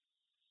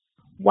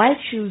Why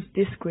choose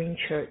this green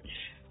church?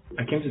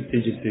 I came to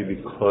TGC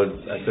because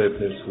I saw a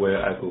place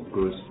where I could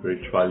grow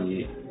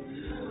spiritually,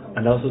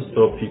 and I also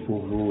saw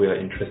people who were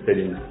interested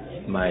in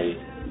my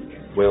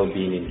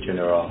well-being in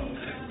general.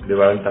 They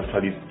weren't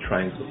actually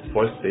trying to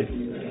force it,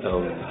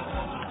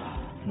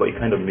 but it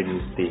kind of made me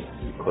stay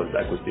because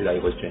I could see that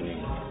it was genuine.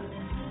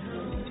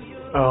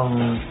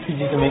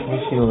 TGC make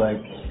me feel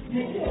like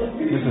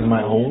this is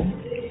my home.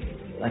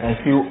 Like I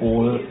feel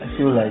old. I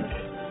feel like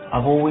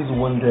I've always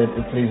wanted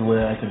a place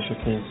where I can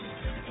showcase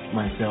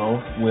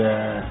myself,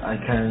 where I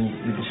can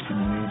be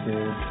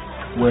discriminated,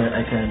 where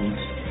I can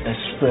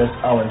express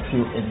how I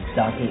feel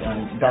exactly,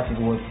 and that is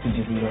what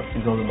TGC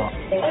is all about.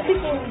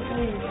 Everything we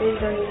do is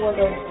based on the word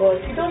of God.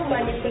 We don't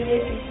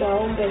manipulate it to our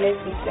own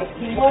benefit. Like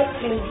the word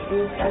feels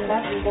good, and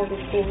that is what we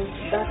think.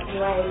 That's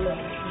why I love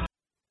it.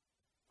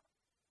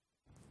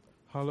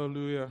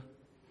 Hallelujah.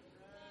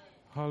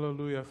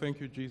 Hallelujah. Thank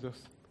you, Jesus.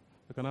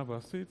 You can have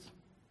a seat.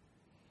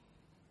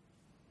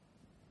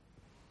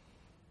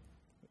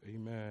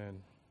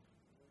 Amen.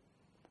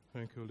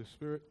 Thank you, Holy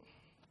Spirit.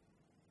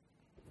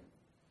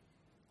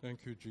 Thank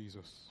you,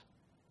 Jesus.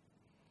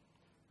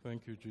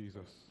 Thank you,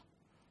 Jesus.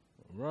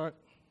 All right.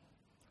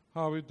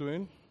 How are we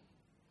doing?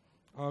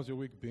 How's your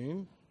week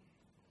been?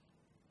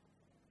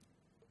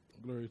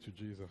 Glory to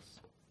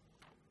Jesus.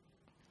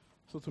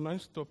 So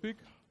tonight's topic,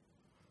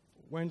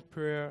 when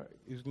prayer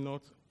is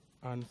not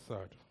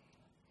answered.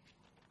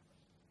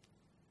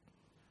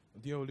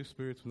 Dear Holy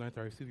Spirit, tonight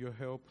I receive your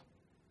help.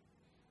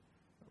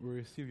 We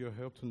receive your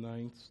help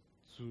tonight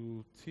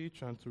to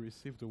teach and to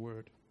receive the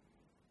word.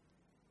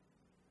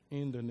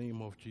 In the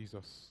name of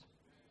Jesus.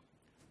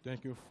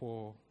 Thank you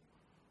for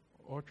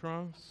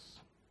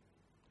utterance.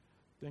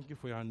 Thank you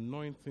for your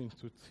anointing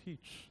to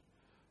teach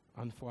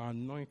and for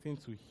anointing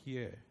to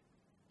hear.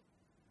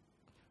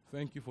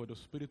 Thank you for the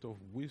spirit of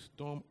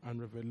wisdom and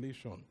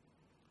revelation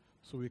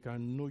so we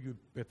can know you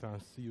better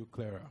and see you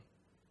clearer.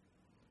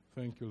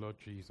 Thank you, Lord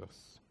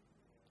Jesus.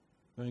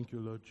 Thank you,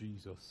 Lord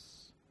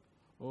Jesus.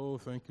 Oh,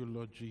 thank you,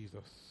 Lord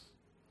Jesus.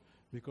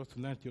 Because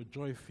tonight your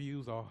joy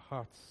fills our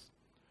hearts.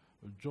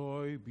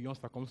 Joy beyond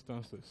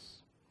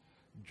circumstances.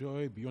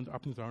 Joy beyond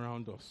happenings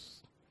around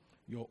us.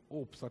 Your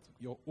hope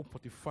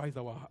fortifies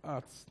our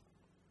hearts.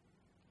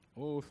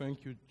 Oh,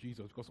 thank you,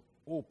 Jesus. Because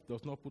hope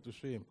does not put to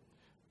shame.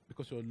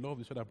 Because your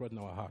love is shed abroad in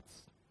our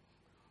hearts.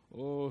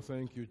 Oh,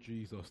 thank you,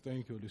 Jesus.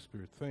 Thank you, Holy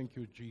Spirit. Thank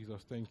you,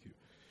 Jesus. Thank you.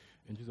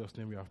 In Jesus'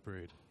 name we have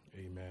prayed.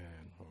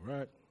 Amen. All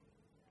right.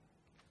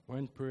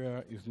 When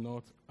prayer is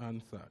not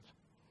answered.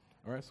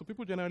 All right, so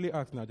people generally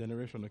ask in our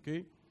generation,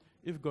 okay,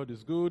 if God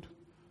is good,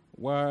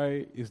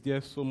 why is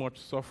there so much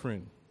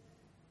suffering?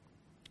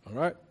 All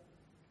right?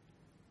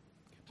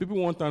 People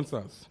want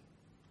answers.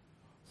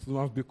 So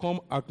have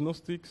become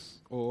agnostics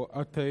or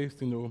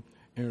atheists, in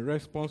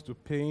response to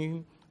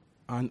pain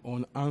and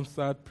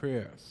unanswered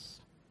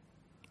prayers.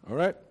 All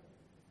right?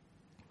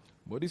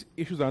 But these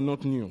issues are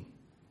not new.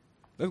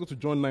 Let's go to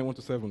John 9,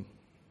 1-7.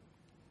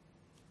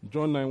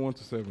 John 9,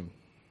 1-7.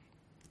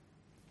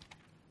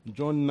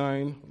 John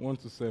 9,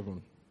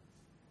 1-7.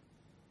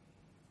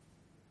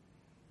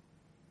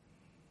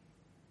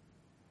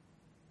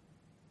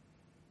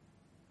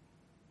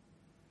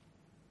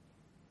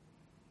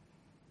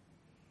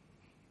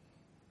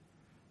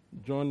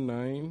 John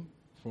 9,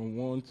 from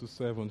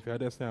 1-7. If you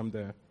had to say I'm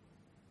there.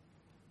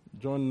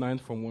 John 9,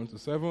 from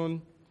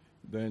 1-7.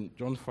 Then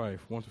John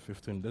 5,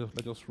 1-15.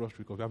 Let's just rush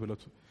because we have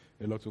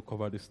a lot to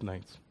cover this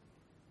night.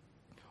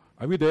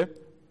 Are we there?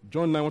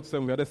 John 9, 1-7. If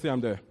you had to say I'm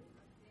there.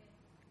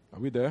 Are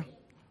we there?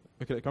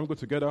 Okay, can we go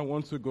together?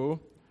 1, 2, go.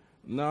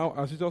 Now,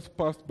 as Jesus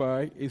passed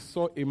by, he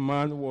saw a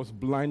man who was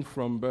blind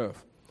from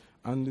birth.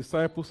 And the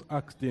disciples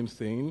asked him,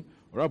 saying,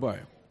 Rabbi,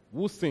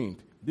 who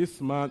sinned,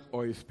 this man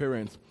or his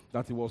parents,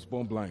 that he was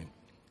born blind?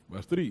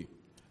 Verse 3.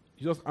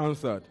 Jesus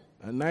answered,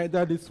 and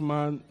neither this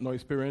man nor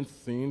his parents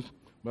sinned,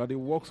 but the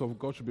works of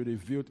God should be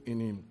revealed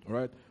in him. All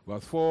right?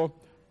 Verse 4.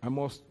 I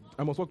must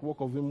work the work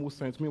of him who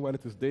sent me while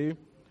it is day.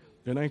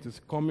 The night is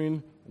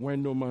coming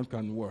when no man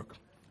can work.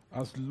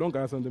 As long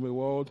as I'm in the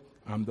world,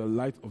 I'm the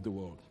light of the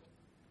world.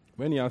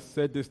 When he has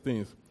said these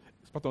things,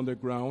 he spat on the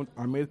ground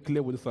and made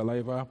clear with the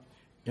saliva.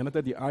 He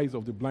anointed the eyes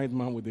of the blind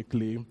man with the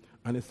clay,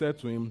 and he said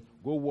to him,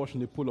 go wash in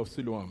the pool of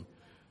Siloam.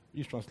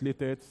 He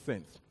translated,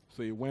 sent.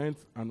 So he went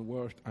and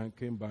washed and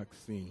came back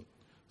seeing.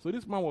 So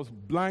this man was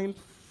blind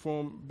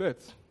from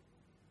birth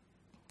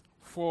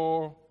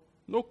for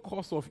no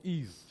cause of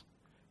ease.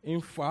 In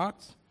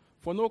fact,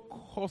 for no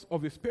cause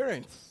of his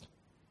parents.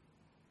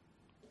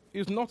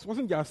 It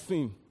wasn't their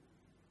sin,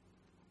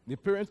 the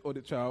parents or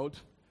the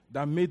child,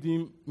 that made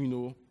him,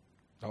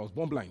 that was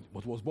born blind,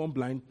 but was born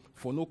blind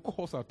for no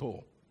cause at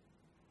all.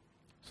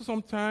 So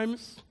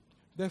sometimes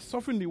there's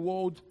suffering in the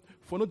world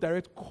for no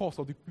direct cause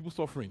of the people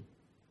suffering.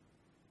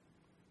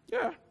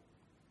 Yeah.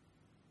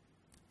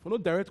 For no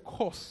direct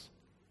cause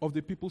of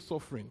the people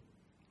suffering.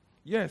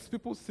 Yes,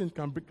 people's sin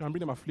can bring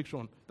them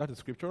affliction. That is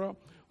scriptural.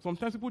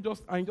 Sometimes people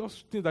just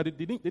think that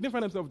they didn't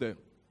find themselves there.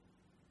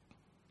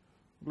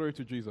 Glory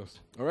to Jesus.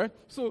 All right?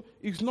 So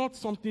it's not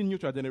something new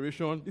to our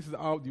generation. This is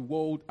how the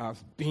world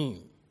has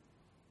been.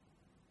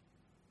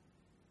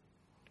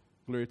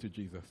 Glory to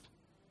Jesus.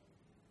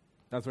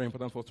 That's very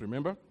important for us to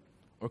remember.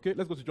 Okay,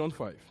 let's go to John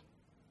 5.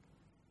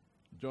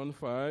 John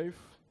 5,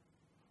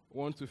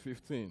 1 to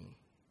 15.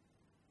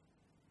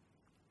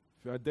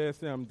 If you are there,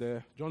 say I'm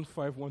there. John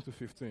 5, 1 to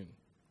 15.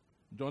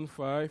 John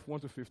 5, 1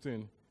 to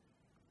 15.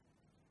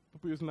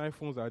 People using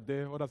iPhones are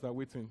there, others are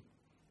waiting.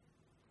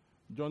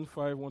 John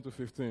 5, 1 to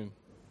 15.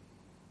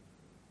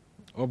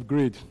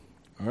 Upgrade.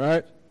 All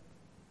right?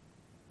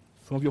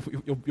 Some of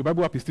your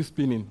Bible app is still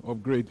spinning.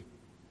 Upgrade.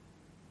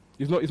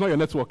 It's not your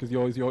network,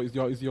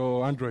 it's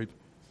your Android.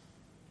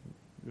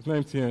 It's not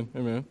MTN.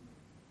 Amen.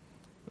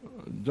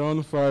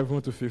 John 5,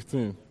 1 to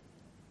 15.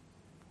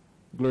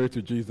 Glory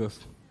to Jesus.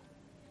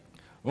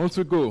 I want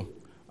to go.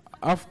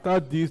 After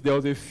this, there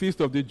was a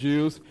feast of the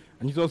Jews,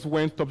 and Jesus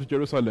went up to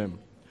Jerusalem.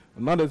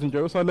 And now there's in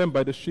Jerusalem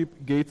by the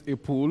sheep gate a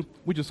pool,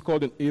 which is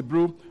called in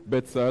Hebrew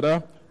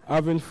Bethesda,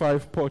 having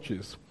 5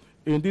 porches.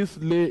 In this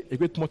lay a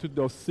great multitude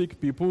of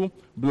sick people,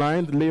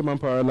 blind, lame, and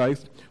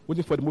paralyzed,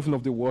 waiting for the moving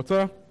of the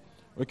water.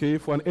 Okay,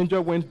 for an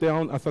angel went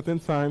down at certain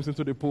times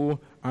into the pool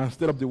and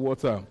stirred up the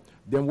water.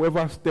 Then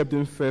whoever stepped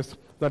in first,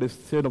 that is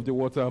stirred of the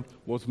water,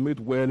 was made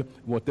well,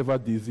 whatever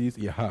disease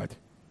he had.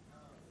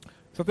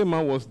 A certain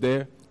man was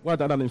there who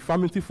had had an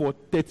infirmity for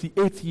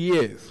 38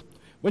 years.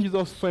 When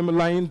Jesus saw him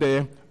lying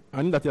there,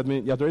 and knew that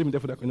he had already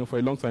been there for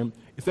a long time,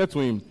 he said to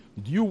him,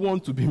 "Do you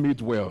want to be made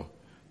well?"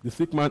 The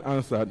sick man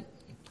answered,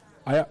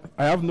 I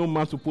have no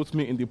man to put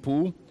me in the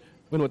pool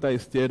when water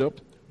is stirred up.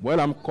 While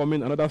I'm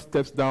coming, another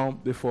steps down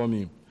before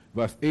me.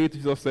 Verse 8,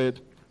 Jesus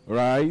said,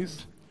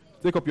 "Rise,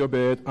 take up your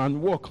bed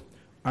and walk."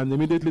 And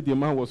immediately the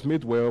man was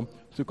made well,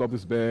 took up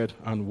his bed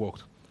and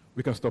walked.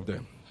 We can stop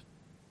there.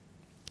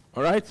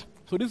 All right?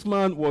 So this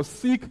man was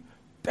sick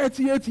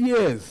 38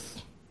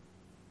 years.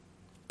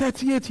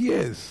 38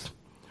 years.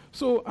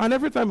 So, and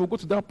every time we go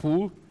to that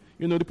pool,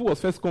 the pool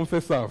was first come,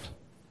 first serve.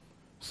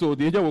 So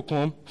the angel will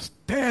come,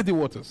 stir the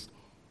waters.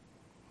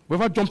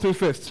 Whoever jumped in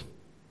first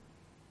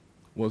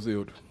was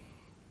healed.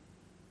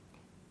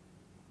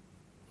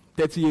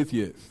 38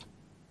 years.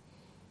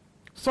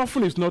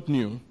 Suffering is not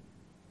new,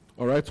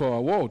 all right, to our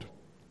world.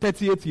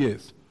 38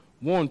 years.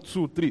 1,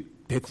 2, 3,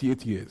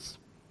 38 years.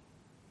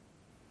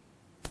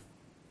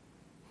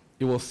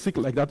 It was sick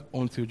like that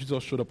until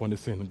Jesus showed up on the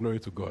scene. Glory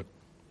to God.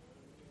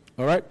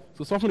 All right?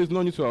 So suffering is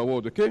not new to our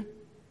world, okay?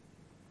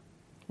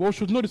 Well, we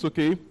should notice,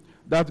 okay,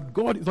 that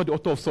God is not the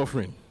author of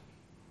suffering.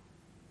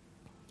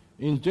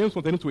 In James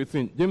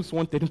 1:13-18, James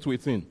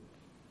 1:13-18,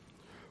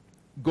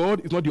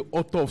 God is not the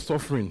author of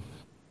suffering.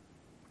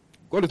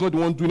 God is not the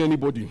one doing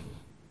anybody.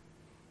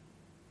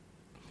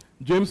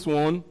 James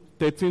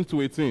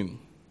 1:13-18.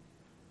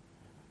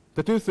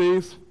 13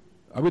 says,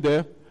 are we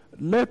there?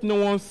 Let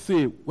no one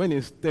say when he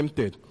is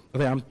tempted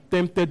that I am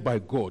tempted by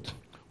God.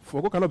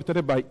 For God cannot be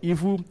tempted by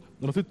evil,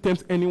 nor does he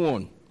tempt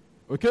anyone.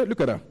 Okay, look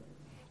at that.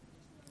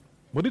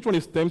 But each one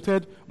is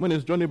tempted when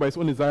he's drawn by his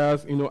own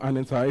desires, and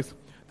enticed.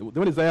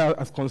 When desire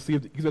has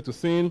conceived, it gives it to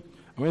sin,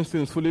 and when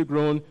sin is fully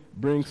grown,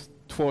 brings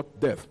forth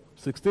death.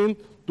 16,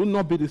 do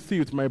not be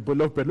deceived, my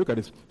beloved brethren. Look at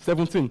this.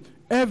 17,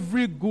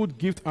 every good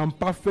gift and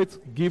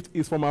perfect gift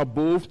is from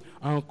above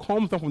and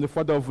comes down from the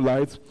Father of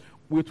lights,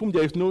 with whom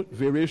there is no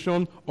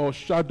variation or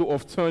shadow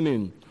of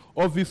turning.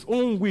 Of his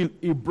own will,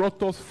 he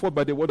brought us forth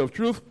by the word of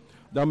truth,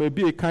 that may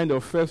be a kind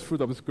of first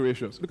fruit of his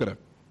creations. Look at that.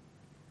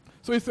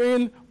 So he's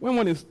saying, when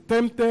one is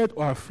tempted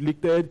or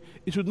afflicted,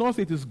 it should not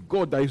say it is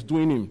God that is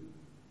doing him.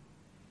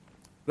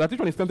 That each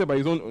one is tempted by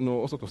his own,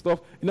 all sorts of stuff.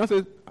 He now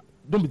says,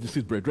 don't be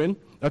deceived, brethren,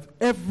 that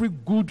every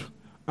good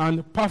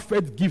and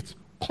perfect gift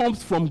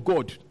comes from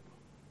God.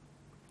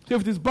 So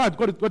if it is bad,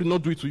 God did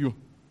not do it to you.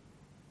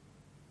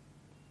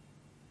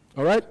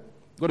 All right?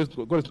 God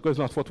is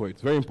not fault for it.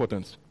 It's very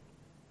important.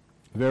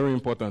 Very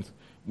important.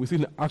 We see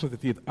in Acts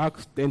 38,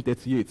 Acts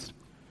 10:38,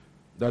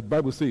 that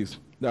Bible says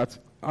that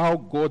our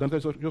God, and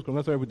just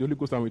commensurate with the Holy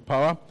Ghost and with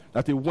power,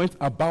 that he went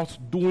about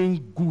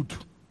doing good.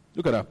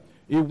 Look at that.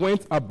 He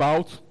went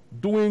about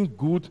doing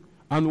good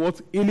and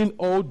was healing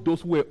all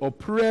those who were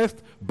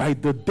oppressed by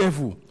the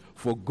devil,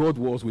 for God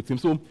was with him.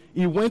 So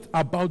he went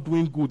about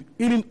doing good,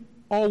 healing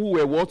all who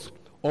were what?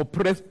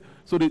 Oppressed.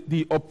 So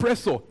the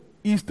oppressor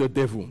is the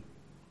devil.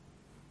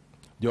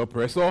 The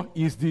oppressor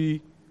is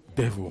the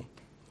devil.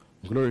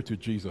 Glory to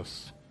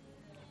Jesus.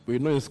 We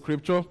know in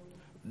Scripture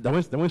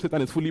that when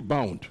Satan is fully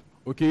bound,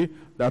 okay,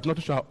 that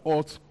nothing shall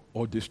hurt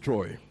or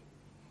destroy.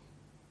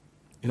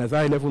 In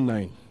Isaiah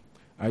 11:9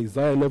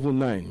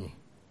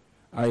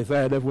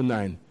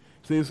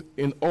 says,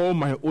 in all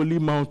my holy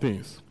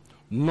mountains,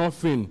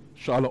 nothing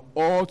shall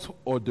hurt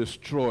or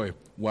destroy.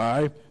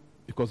 Why?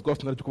 Because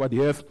God's not to cover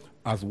the earth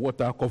as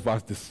water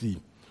covers the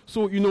sea.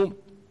 So,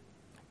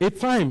 a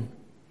time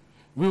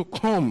will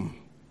come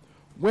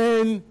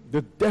when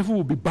the devil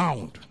will be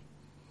bound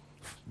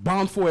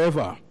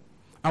forever.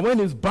 And when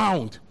he's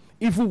bound,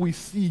 evil will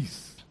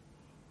cease.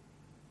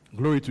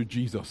 Glory to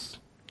Jesus.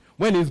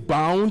 When he's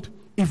bound,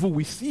 evil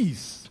will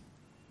cease.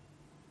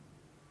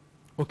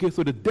 Okay,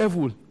 so the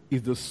devil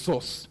is the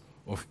source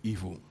of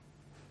evil.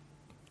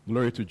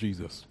 Glory to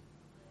Jesus.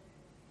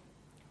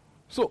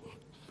 So,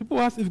 people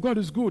ask if God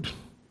is good.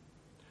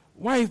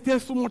 Why is there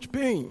so much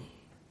pain?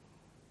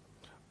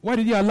 Why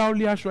did he allow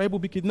Leah Shuaibu to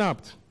be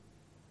kidnapped?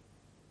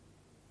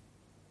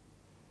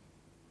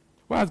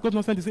 Why has God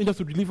not sent his angels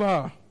to deliver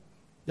her?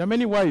 There are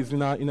many whys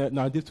in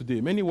our days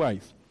today. Many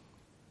whys.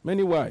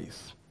 Many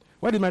whys.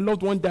 Why did my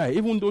loved one die?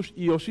 Even though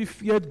he or she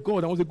feared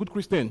God and was a good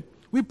Christian.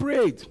 We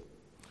prayed.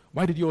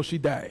 Why did he or she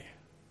die?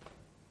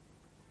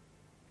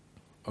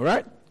 All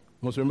right? You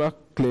must remember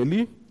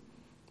clearly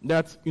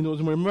that,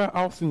 remember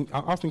how sin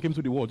came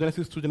to the world.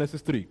 Genesis 2,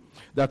 Genesis 3.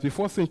 That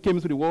before sin came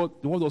into the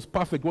world was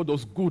perfect, the world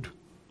was good.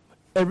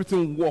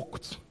 Everything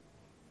worked.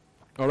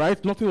 All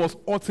right? Nothing was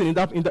hurting in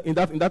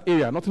that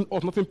area. Nothing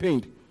hurt, nothing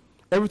pained.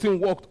 Everything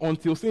worked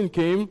until sin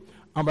came,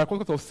 and by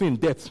consequence of sin,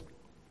 death.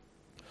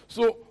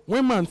 So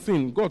when man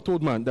sinned, God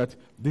told man that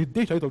the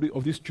day you eat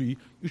of this tree,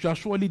 you shall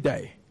surely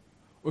die.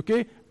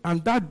 Okay?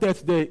 And that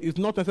death there is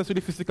not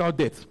necessarily physical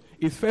death.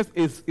 It's first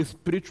is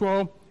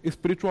spiritual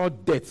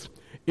death.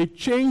 A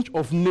change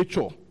of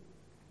nature.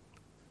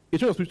 A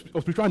change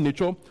of spiritual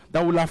nature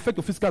that will affect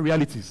your physical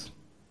realities.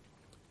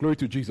 Glory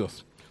to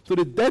Jesus. So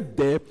the death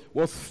there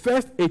was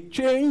first a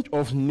change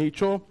of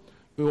nature,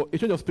 a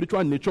change of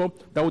spiritual nature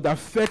that would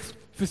affect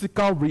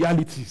physical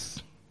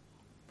realities.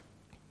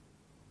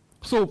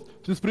 So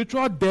the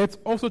spiritual death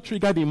also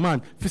triggered in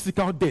man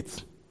physical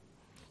death,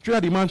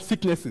 triggered in man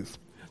sicknesses,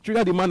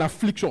 triggered in man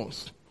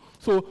afflictions.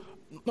 So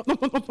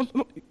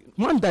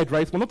man died,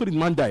 right? But not only did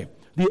man die,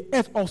 the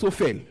earth also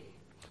fell.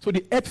 So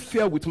the earth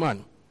fell with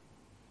man.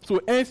 So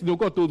hence,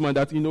 God told man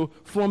that,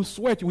 from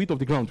sweat you eat of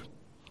the ground.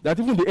 That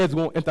even the earth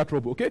won't enter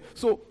trouble, okay?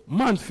 So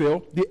man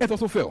fell, the earth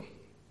also fell.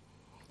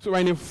 So we're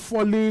in a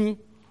falling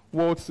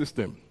world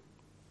system.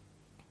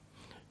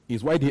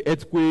 It's why the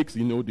earthquakes,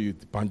 the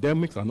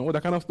pandemics and all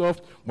that kind of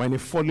stuff, we're in a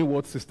falling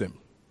world system.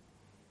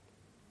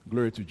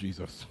 Glory to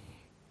Jesus.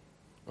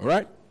 All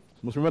right?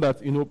 You must remember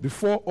that,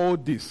 before all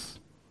this,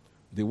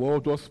 the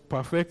world was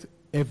perfect,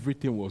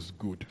 everything was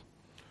good.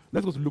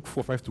 Let's go to Luke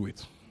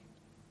 4:5-8.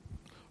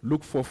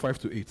 Luke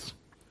 4:5-8.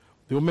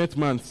 The moment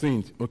man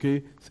sinned,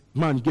 okay,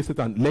 man gave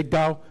Satan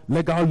legal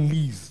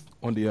lease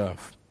on the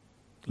earth.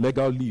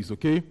 Legal lease,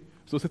 okay?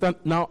 So Satan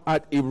now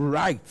had a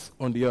right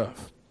on the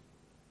earth.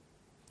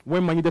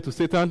 When man yielded to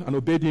Satan and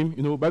obeyed him,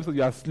 Bible says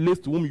you are slaves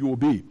to whom you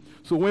obey.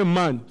 So when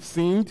man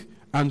sinned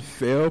and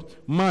fell,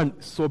 man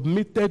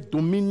submitted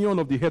dominion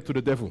of the earth to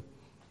the devil.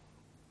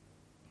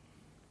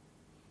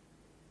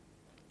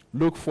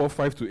 Luke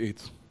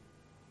 4:5-8.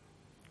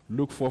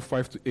 Luke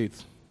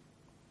 4:5-8.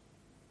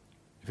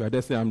 If you are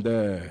there, say I'm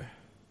there.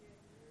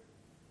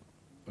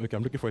 Okay,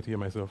 I'm looking for it here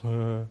myself.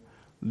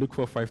 Luke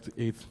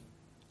 4:5-8.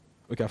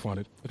 Okay, I found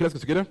it. Okay, let's go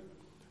together.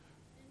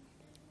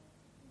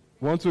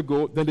 1, 2,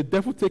 go. Then the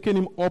devil, taking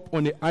him up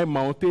on a high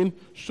mountain,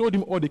 showed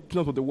him all the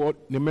kingdoms of the world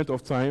in a moment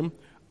of time.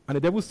 And the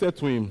devil said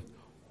to him,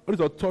 "All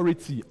this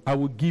authority I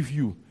will give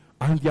you,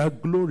 and their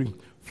glory,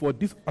 for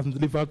this has been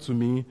delivered to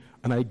me,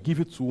 and I give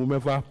it to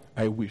whomever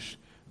I wish.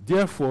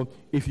 Therefore,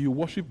 if you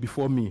worship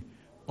before me,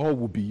 all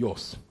will be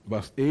yours."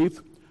 Verse 8,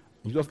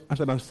 Jesus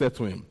answered and said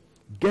to him,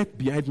 "Get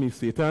behind me,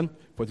 Satan,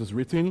 for it is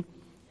written, you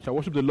shall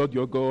worship the Lord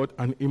your God,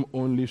 and him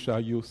only shall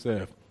you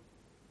serve."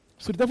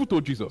 So the devil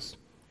told Jesus,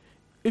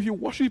 if you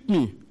worship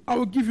me, I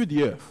will give you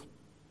the earth.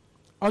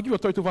 I'll give you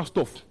authority over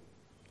stuff.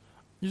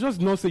 You just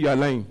not say you are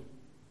lying.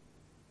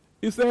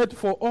 He said,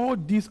 for all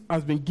this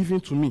has been given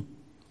to me.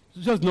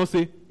 You just not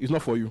say it's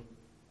not for you.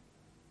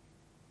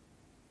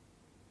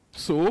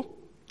 So,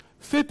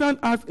 Satan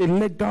has a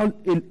legal,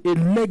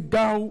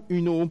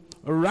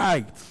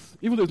 right.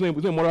 Even though it's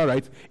not a moral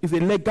right, it's a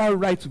legal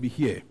right to be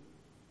here.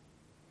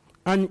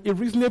 And he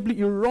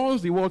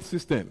runs the world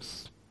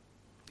systems.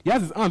 He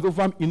has his hands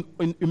over in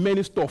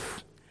many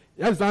stuff.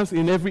 He has his hands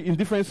in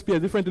different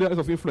spheres, different areas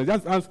of influence. He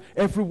has his hands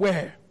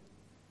everywhere.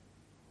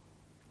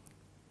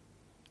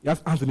 He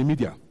has hands in the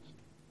media,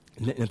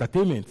 in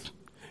entertainment,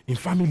 in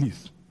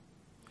families.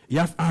 He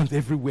has hands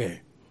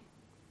everywhere.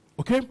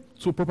 Okay?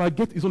 To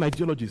propagate his own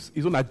ideologies,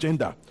 his own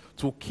agenda,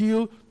 to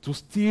kill, to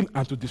steal,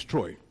 and to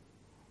destroy.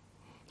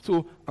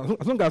 So,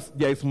 as long as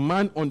there is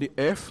man on the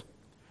earth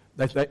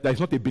that is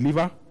not a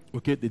believer,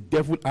 okay, the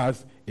devil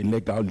has a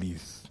legal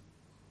lease.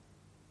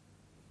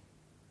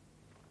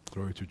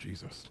 Glory to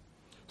Jesus.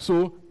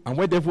 So, and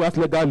when the devil has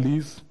legal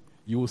lease,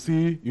 you will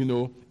see,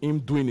 him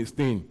doing his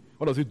thing.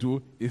 What does he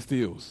do? He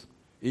steals,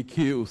 he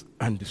kills,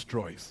 and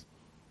destroys.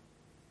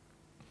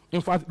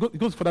 In fact, it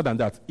goes further than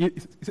that.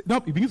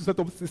 Now he begins to set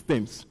up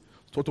systems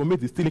to automate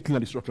the stealing, killing,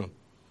 and destruction.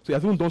 So he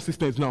has even done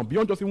systems now,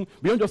 beyond just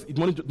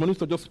money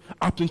just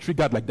happening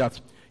triggered like that.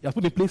 He has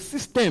put in place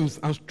systems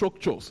and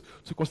structures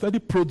to constantly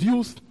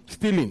produce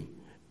stealing,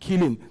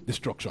 killing,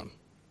 destruction.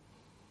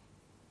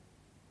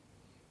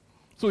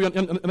 So you're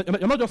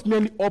not just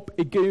merely up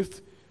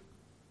against,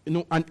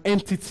 an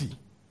entity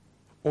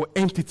or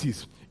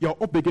entities. You're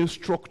up against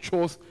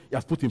structures he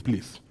has put in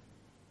place.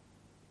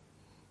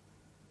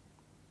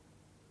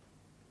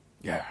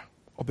 Yeah,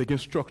 up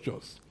against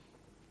structures.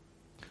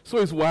 So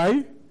it's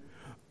why,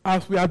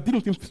 as we are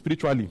dealing with him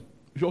spiritually,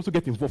 we should also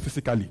get involved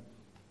physically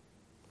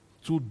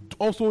to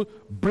also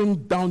bring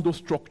down those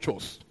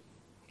structures.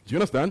 Do you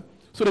understand?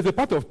 So there's a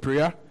part of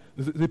prayer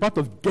It's a part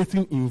of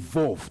getting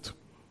involved.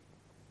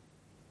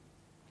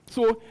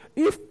 So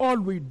if all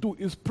we do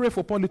is pray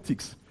for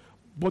politics,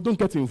 but don't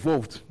get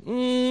involved,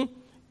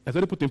 has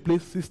already put in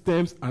place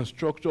systems and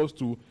structures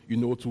to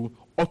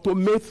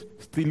automate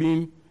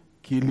stealing,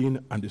 killing,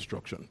 and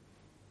destruction.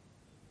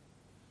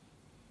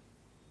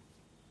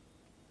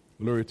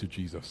 Glory to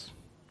Jesus.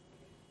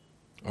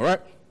 All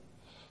right?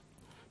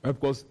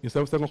 Because in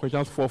 2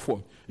 Corinthians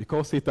 4:4, he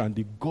calls Satan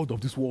the God of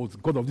this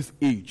world, God of this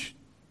age.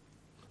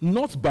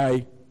 Not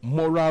by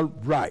moral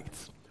right,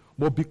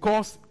 but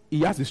because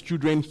he has his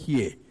children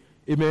here.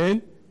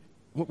 Amen?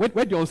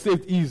 Where the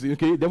unsaved is,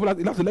 okay, the devil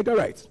has a legal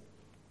right.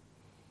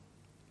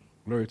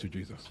 Glory to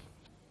Jesus.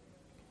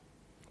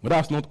 But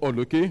that's not all,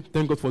 okay?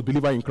 Thank God for the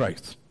believer in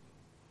Christ.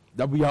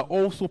 That we are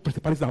also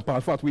principalities and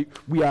powers. In fact,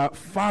 we are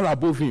far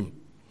above him.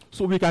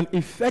 So we can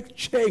effect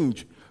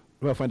change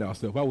where we find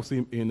ourselves. I was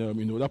saying in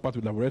that part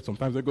we read some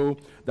time ago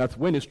that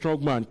when a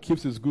strong man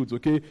keeps his goods,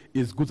 okay,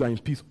 his goods are in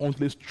peace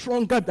until a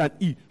stronger than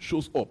he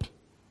shows up.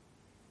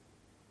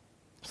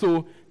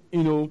 So,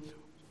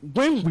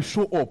 when we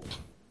show up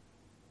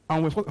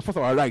and we enforce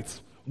our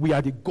rights, we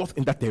are the gods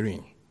in that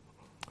terrain.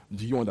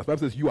 Do you understand?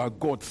 The Bible says you are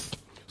gods.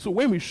 So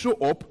when we show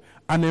up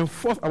and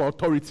enforce our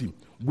authority,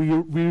 we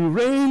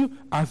reign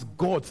as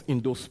gods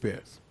in those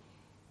spheres.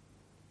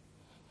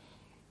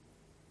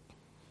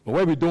 But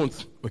when we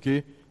don't,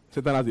 okay,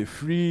 Satan has a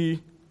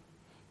free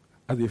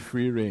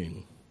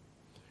reign.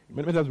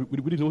 Many times we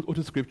read in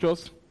the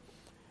scriptures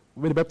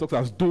when the Bible talks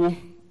as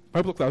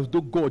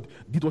though God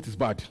did what is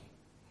bad.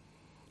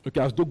 Okay,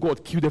 as though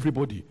God killed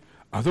everybody,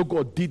 as though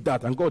God did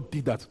that and God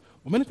did that.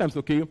 But many times,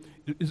 okay,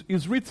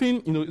 it's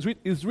written,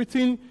 it's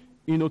written,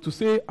 to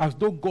say as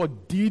though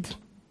God did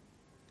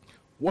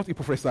what he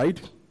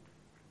prophesied,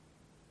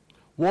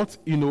 what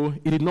he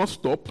did not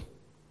stop,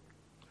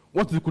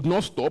 what he could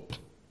not stop.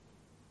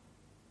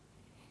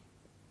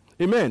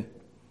 Amen.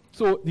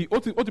 So the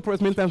Old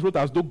Prophets many times wrote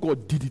as though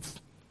God did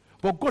it,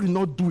 but God did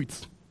not do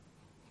it.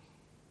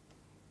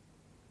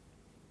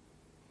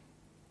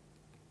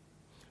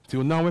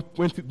 Till now,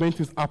 when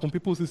things happen,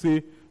 people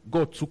say,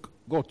 God took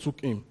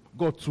him,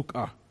 God took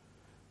her.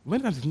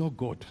 Many times it's not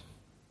God.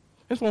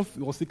 When someone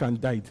was sick and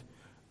died,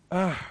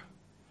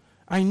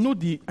 I know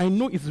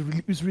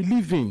it's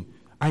relieving.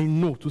 I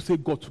know to say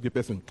God took the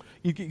person.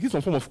 It gives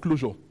some form of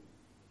closure.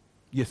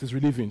 Yes, it's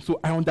relieving. So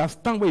I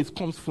understand where it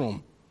comes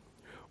from.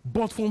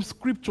 But from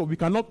scripture, we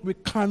cannot back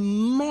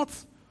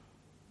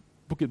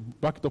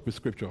it up with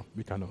scripture.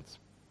 We cannot.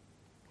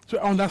 So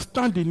I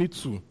understand the need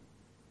to.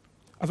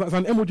 As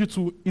an emoji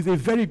too is a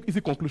very easy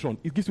conclusion.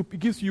 It gives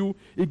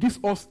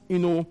us,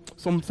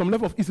 some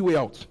level of easy way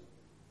out.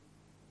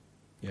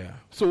 Yeah.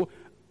 So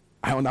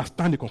I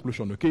understand the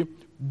conclusion, okay?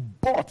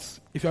 But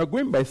if you are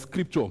going by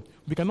scripture,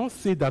 we cannot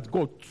say that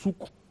God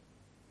took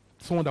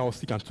someone that was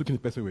sick and took the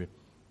person away.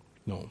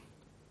 No.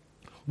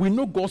 We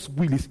know God's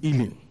will is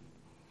healing.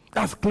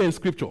 That's clear in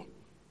scripture.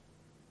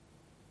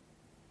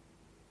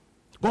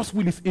 God's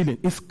will is healing.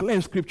 It's clear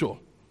in scripture.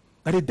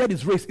 That the dead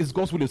is raised is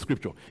God's will in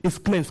scripture. It's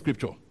clear in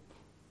scripture.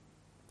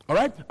 All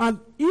right? And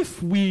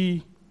if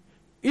we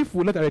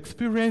let our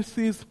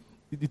experiences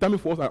determine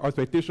for us our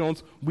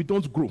expectations, we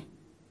don't grow.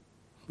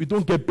 We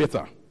don't get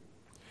better.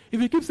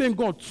 If you keep saying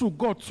God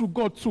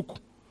took,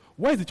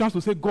 where is the chance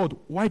to say, God,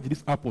 why did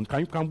this happen?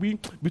 Can we,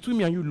 between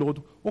me and you,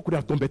 Lord, what could I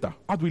have done better?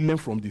 How do we learn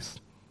from this?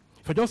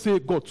 If I just say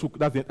God took,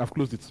 that's it, I've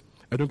closed it.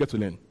 I don't get to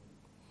learn.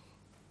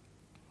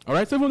 All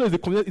right? So even though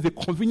it's a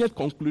convenient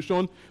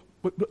conclusion,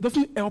 but it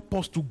doesn't help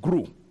us to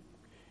grow.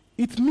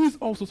 It means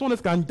also someone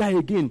else can die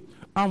again,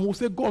 and we'll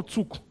say God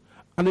took,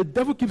 and the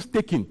devil keeps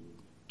taking,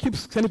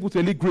 keeps sending people to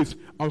early graves,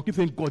 and we'll keep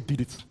saying God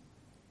did it.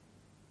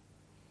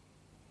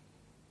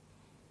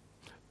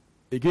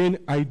 Again,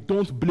 I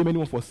don't blame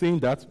anyone for saying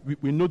that.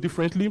 We know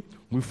differently,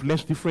 we've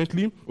learned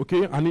differently,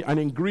 okay? And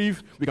in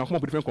grief, we can come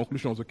up with different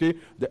conclusions, okay?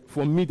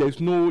 For me, there is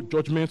no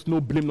judgment, no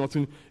blame,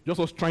 nothing. Just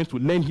us trying to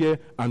learn here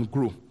and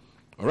grow,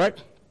 all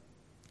right?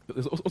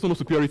 There's also no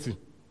superiority.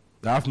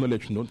 I have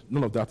knowledge,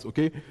 none of that,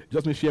 okay?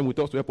 Just me sharing with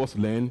us to help us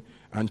learn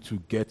and to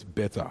get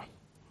better.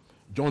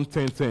 John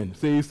 10:10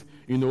 says,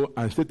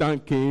 and Satan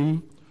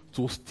came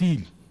to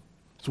steal,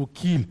 to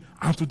kill,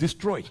 and to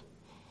destroy.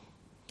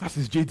 That's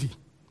his JD.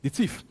 The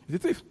thief. He's a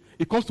thief.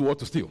 He comes to what?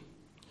 To steal,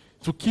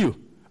 to kill,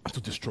 and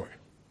to destroy.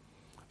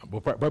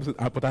 But Bible says,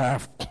 but I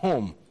have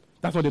come.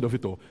 That's not the end of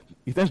it all.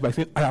 It ends by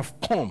saying, I have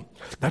come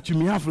that you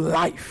may have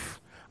life,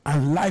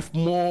 and life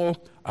more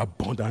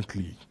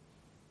abundantly.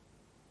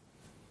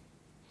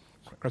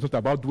 Christ is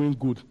about doing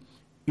good.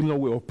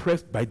 We're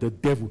oppressed by the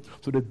devil.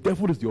 So the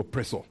devil is the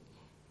oppressor.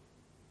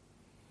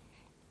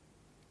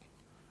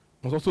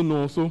 Must also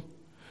know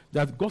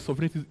that God's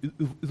sovereignty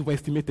is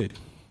overestimated.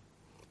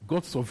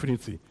 God's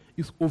sovereignty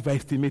is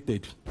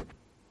overestimated.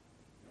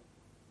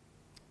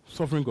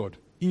 Sovereign God.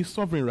 He is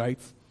sovereign, right?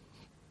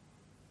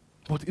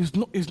 But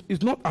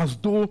it's not as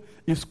though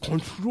he's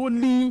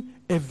controlling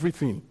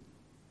everything.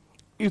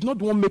 He's not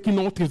the one making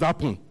all things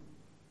happen.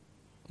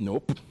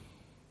 Nope.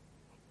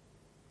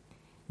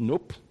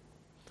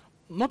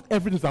 Not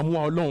everything is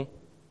more alone.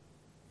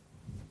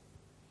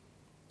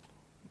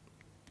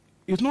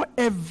 It's not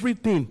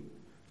everything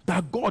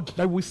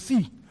that we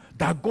see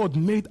that God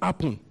made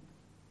happen.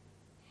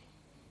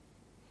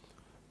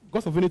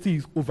 God's sovereignty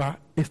is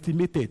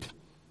overestimated.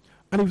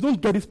 And if we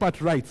don't get this part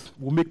right,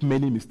 we'll make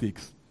many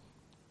mistakes.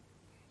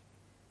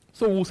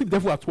 So we'll see the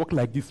devil at work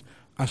like this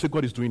and say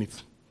God is doing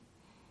it.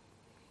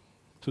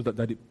 So that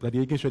the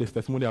agent shared his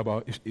testimony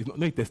about, it's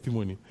not a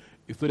testimony.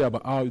 It's story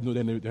about how,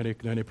 they're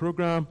in a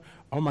program,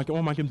 one man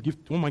came to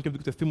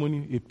give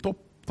testimony, a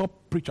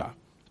top preacher,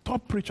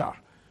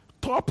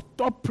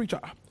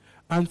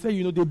 and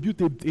say, they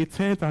built a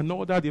tent and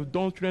all that, they've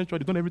done children's church,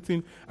 they've done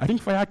everything. I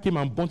think fire came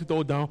and burnt it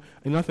all down,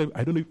 and I said,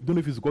 I don't know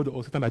if it's God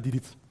or Satan that did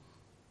it.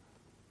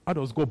 How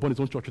does God burn his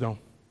own church down?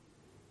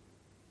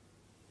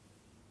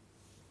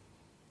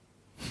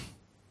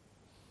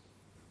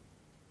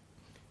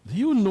 Do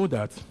you know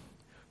that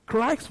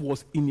Christ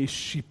was in a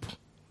ship,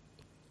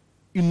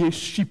 and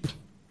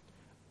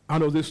there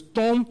was a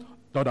storm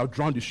that would have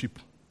drowned the ship?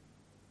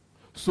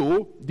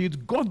 So,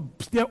 did God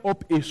stir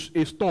up a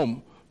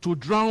storm to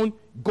drown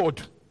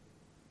God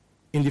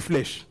in the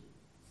flesh?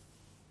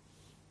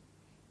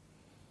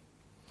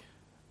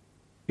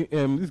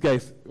 These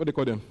guys, what they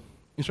call them?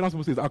 Insurance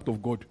people say it's act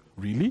of God.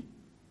 Really?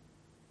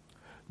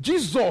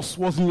 Jesus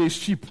was in a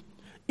ship.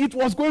 It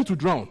was going to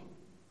drown.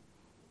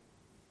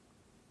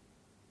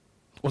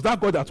 Was that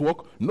God at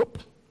work? Nope.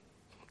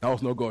 That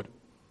was not God.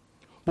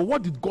 But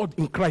what did God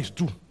in Christ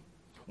do?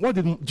 What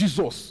did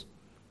Jesus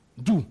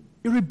do?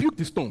 He rebuked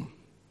the storm.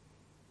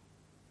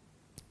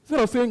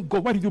 Instead of saying,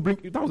 God, why did you bring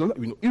it?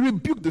 He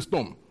rebuked the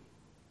storm.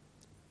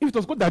 If it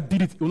was God that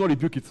did it, he will not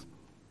rebuke it.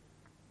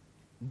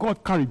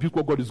 God can't rebuke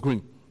what God is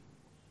doing.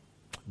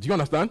 Do you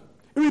understand?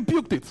 He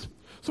rebuked it. So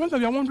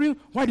sometimes you are wondering,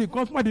 why did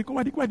God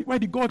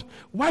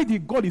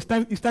is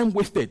time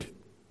wasted?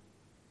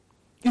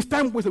 It's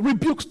time wasted.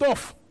 Rebuke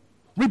stuff.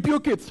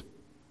 Rebuke it.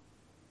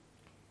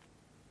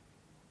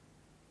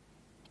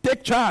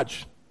 Take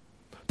charge.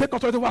 Take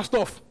authority over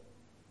stuff.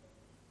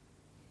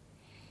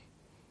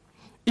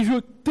 If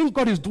you think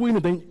God is doing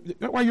it, then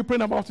why are you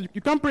praying about it?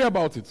 You can't pray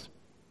about it.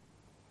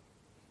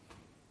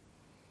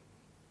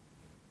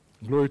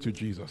 Glory to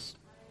Jesus.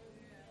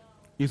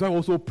 Is I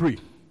also pray.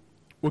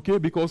 Okay?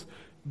 Because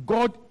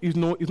God is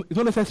not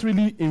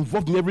necessarily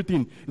involved in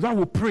everything. It's why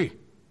we pray.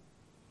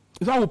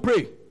 It's why we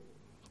pray.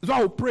 It's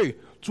why we pray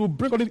to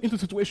bring God into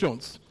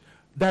situations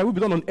that will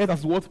be done on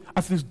earth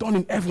as it is done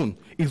in heaven.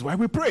 Is why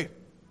we pray.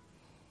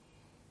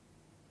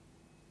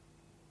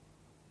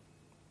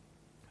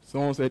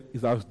 Someone said,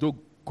 it's as though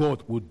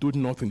God would do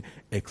nothing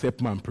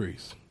except man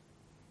prays.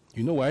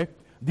 You know why?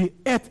 The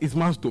earth is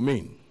man's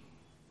domain.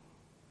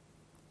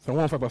 Psalm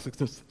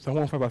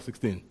 105 verse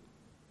 16.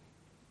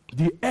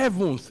 The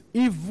heavens,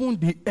 even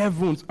the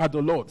heavens are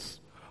the Lord's,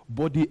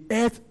 but the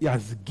earth he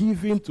has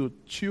given to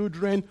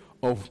children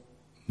of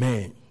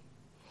men.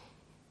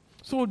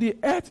 So the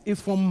earth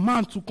is for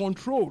man to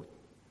control.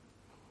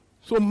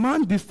 So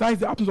man decides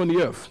the happens on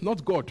the earth,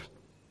 not God.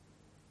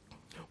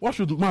 What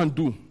should man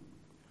do?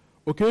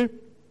 Okay?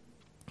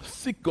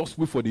 Seek God's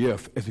will for the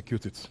earth,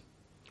 execute it.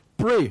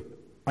 Pray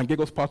and get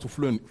God's power to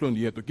flow on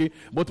the earth, okay?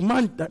 But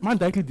man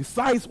directly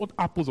decides what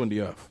happens on the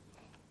earth.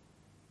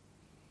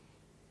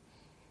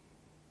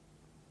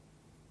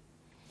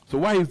 So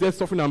why is there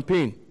suffering and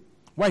pain?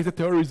 Why is there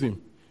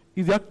terrorism?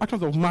 It's the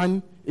actions of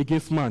man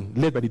against man,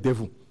 led by the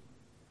devil.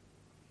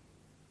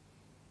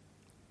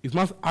 It's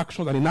man's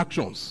actions and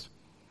inactions.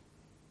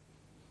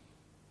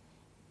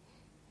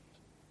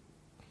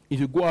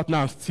 If you go out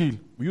now and steal,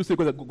 will you say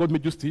God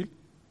made you steal?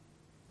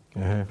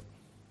 Uh-huh.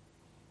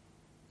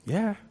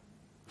 Yeah.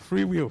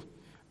 Free will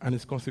and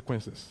its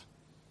consequences.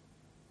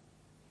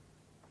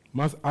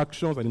 Man's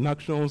actions and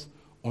inactions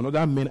on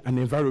other men and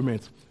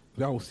environment.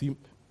 That will see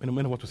no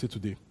matter what to say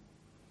today.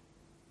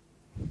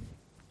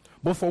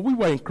 But for we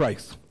who are in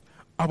Christ,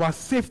 our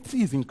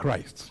safety is in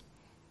Christ.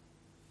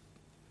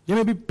 There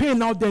may be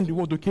pain out there in the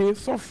world, okay?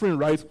 Suffering,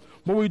 right?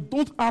 But we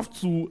don't have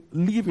to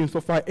live in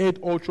suffer-aid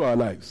all through our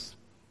lives.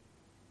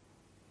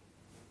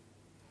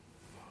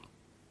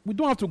 We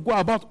don't have to go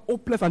about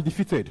hopeless and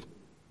defeated.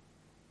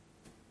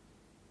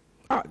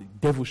 The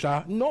devil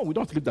shall. No, we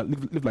don't have to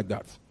live like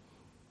that.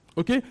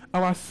 Okay?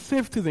 Our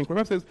safety is in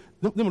Christ. The Bible says,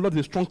 the name of the Lord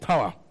is a strong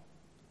tower.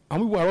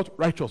 And we who are not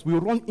righteous, we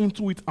run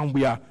into it and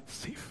we are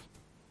safe.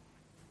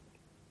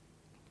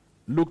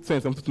 Luke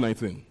 10, 17 to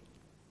 19.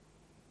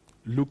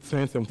 Luke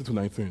 10, 17 to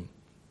 19.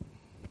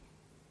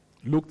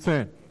 Luke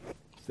 10,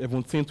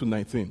 17 to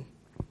 19.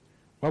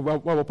 While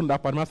we open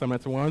that part, Psalm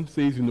 91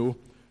 says,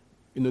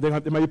 there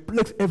might be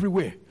plagues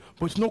everywhere,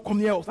 but it's not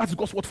coming else. That's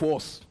God's word for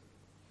us.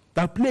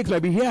 That plagues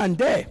might be here and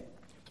there.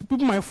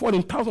 People might fall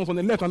in thousands on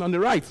the left and on the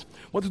right,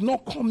 but it's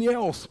not coming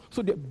else.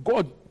 So that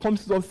God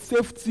promises us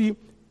safety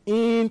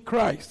in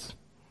Christ.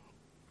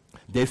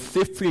 There's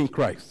safety in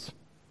Christ.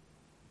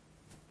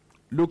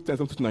 Luke 10,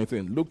 17 to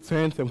 19. Luke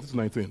 10, 17 to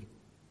 19.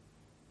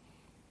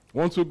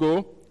 Want to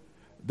go?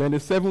 Then the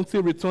 70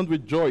 returned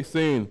with joy,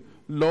 saying,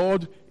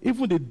 Lord,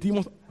 even the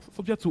demons are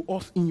subject to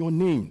us in your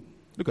name.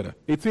 Look at that.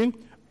 18.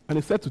 And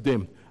he said to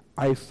them,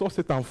 I saw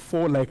Satan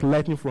fall like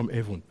lightning from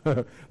heaven.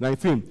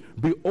 19.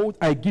 Behold,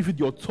 I give you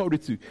the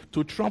authority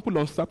to trample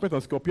on serpents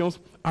and scorpions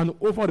and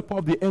over the power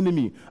of the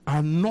enemy,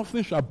 and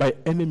nothing shall by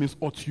enemies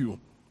hurt you.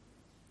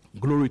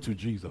 Glory to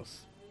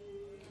Jesus.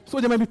 So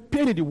there might be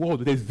pain in the world,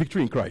 but there is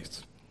victory in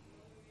Christ.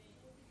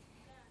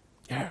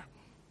 Yeah.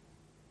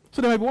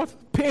 So there might be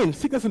what? Pain,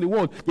 sickness in the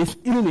world. There's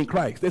healing in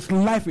Christ. There's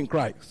life in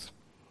Christ.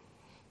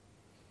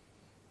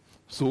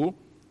 So,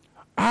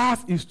 ours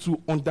is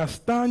to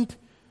understand,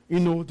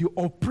 the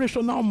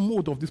operational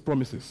mode of these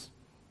promises.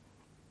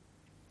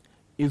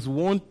 Is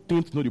one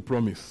thing to know the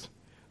promise,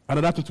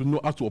 another thing to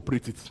know how to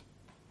operate it.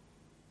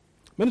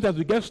 Many times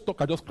we get stuck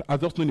at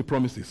just knowing the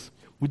promises.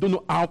 We don't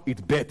know how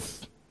it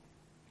bets.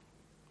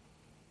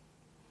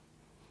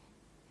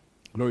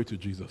 Glory to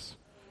Jesus.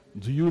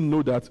 Do you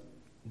know that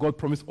God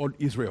promised all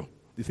Israel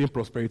the same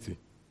prosperity?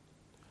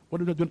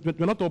 But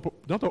they're not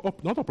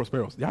all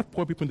prosperous. They had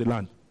poor people in the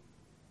land.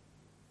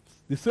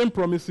 The same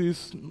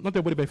promises, not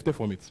everybody benefited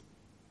from it.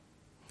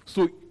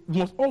 So we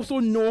must also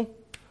know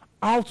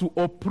how to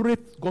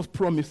operate God's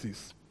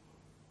promises.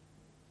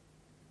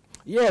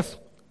 Yes,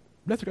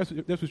 blessed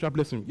spiritual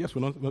blessing. Yes,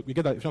 we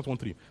get that Ephesians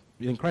 1:3.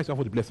 In Christ you have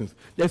all the blessings.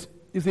 There's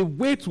a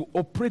way to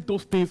operate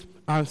those things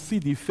and see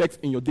the effects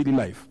in your daily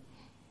life.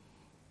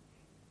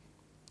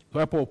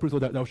 So Paul prays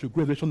that we should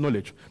grow in revelation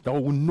knowledge, that we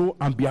will know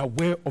and be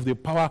aware of the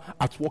power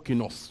at work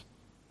in us.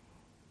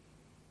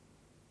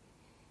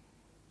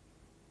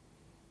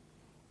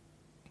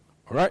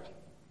 All right?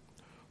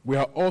 We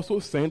are also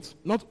sent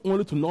not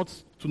only to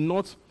not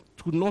let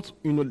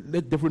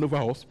devil reign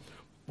over us,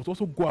 but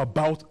also go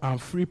about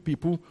and free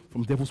people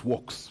from devil's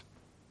works.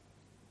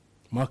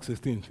 Mark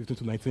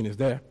 16:15-19 is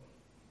there.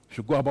 You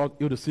should go about,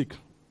 heal the sick.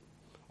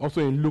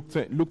 Also in Luke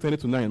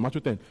 10:8-9,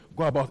 Matthew 10,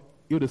 go about,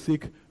 heal the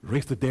sick,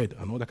 raise the dead,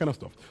 and all that kind of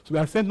stuff. So we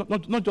are sent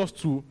not just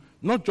to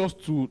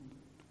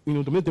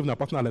dominate devil in our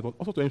personal life, but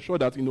also to ensure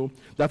that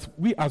that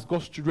we as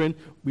God's children,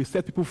 we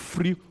set people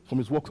free from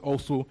his works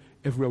also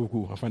everywhere we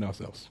go and find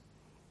ourselves.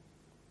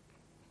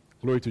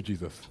 Glory to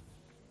Jesus.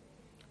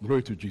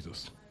 Glory to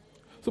Jesus.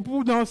 So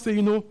people now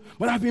say,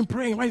 but I've been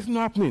praying. Why is it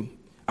not happening?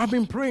 I've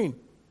been praying.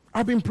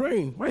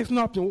 Why is it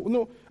not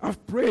happening?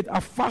 I've prayed.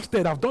 I've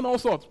fasted. I've done all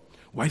sorts.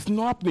 Why is it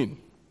not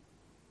happening?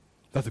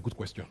 That's a good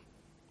question.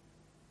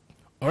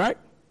 All right?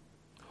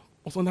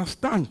 Also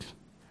understand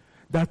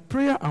that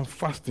prayer and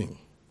fasting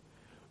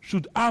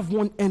should have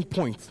one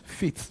endpoint,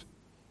 faith.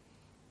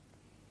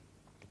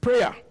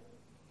 Prayer,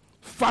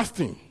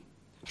 fasting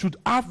should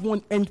have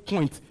one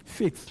endpoint,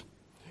 faith.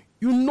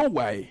 You know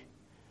why?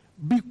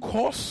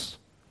 Because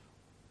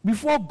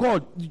before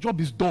God, the job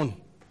is done.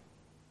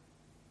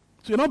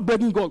 So you're not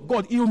begging God,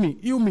 God, heal me,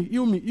 heal me,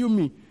 heal me, heal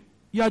me.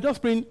 You are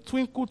just praying,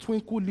 twinkle,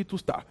 twinkle, little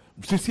star.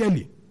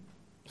 Sincerely.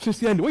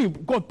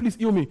 God, please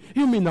heal me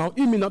now.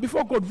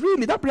 Before God,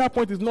 really, that prayer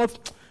point is not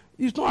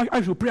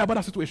I should pray about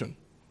that situation.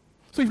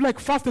 So if you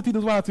fast 30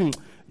 days, what thing,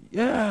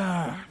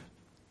 yeah.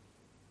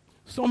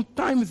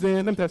 Sometimes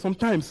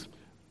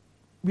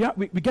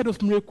we get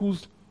those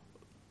miracles,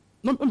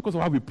 not because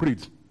of how we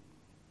prayed.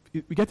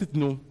 We get it,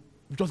 we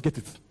just get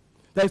it.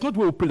 That is not the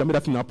way we pray that made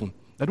that thing happen.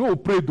 That the way we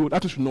pray, though,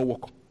 that thing should not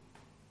work.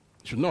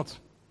 It should not.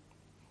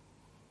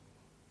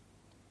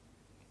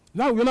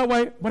 Now, you know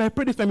why? But I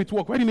prayed this time, it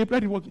worked. Why didn't I pray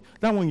it work?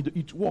 That one,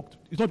 it worked.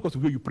 It's not because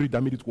of the way you prayed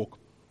that made it work.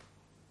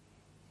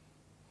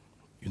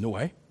 You know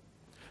why?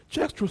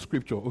 Check through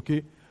scripture,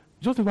 okay?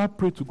 Just never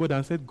prayed to God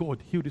and said,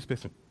 God, heal this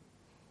person.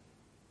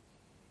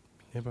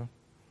 Never.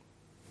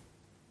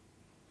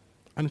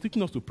 And he's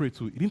teaching us to pray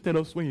too. He didn't tell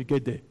us when you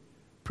get there,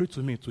 pray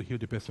to me to heal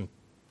the person.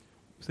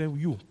 He said,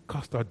 you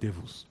cast out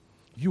devils.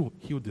 You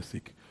heal the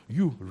sick.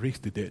 You raise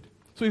the dead.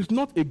 So it's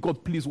not a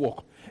God, please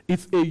work.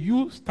 It's a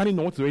you standing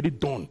on what's already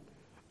done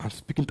and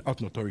speaking out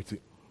in authority.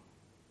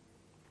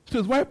 So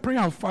it's why prayer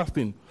and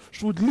fasting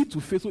should lead to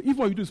faith. So even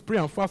what you do is pray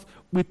and fast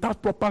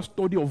without proper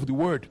study of the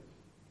word.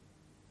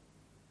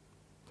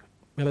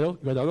 You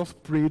had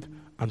just prayed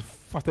and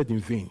fasted in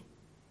vain.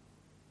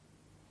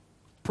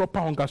 Proper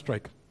hunger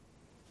strike.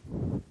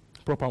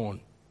 Proper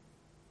one.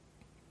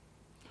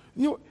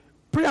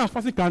 Prayer and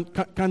fasting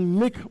can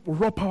make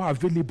raw power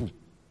available.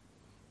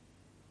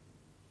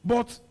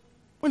 But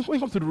when it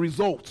comes to the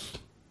results,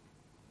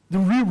 the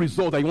real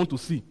result that you want to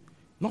see,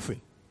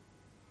 nothing.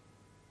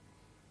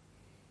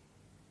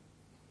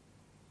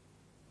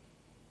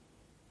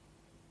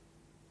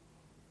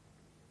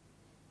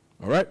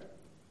 All right?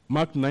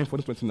 Mark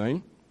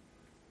 9:40-29.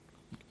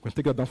 We can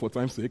take that down for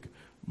time's sake.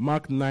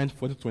 Mark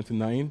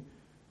 9:40-29.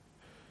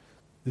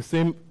 The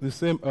same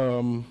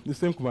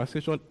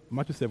conversation,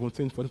 Matthew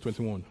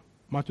 17:14-21.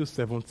 Matthew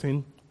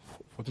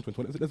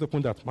 17:14-21. Let's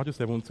open that. Matthew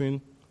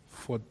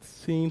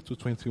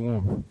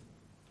 17:14-21.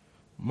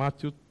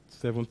 Matthew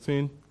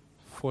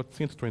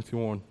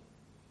 17:14-21.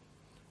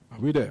 Are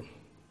we there?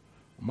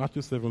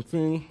 Matthew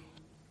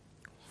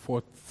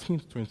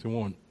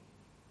 17:14-21.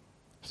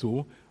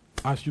 So,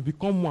 as you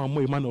become more and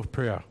more a man of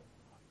prayer,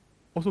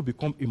 also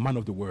become a man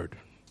of the word.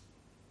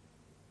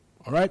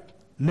 All right?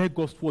 Let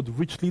God's word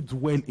richly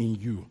dwell in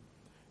you.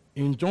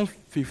 In John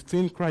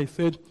 15, Christ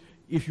said,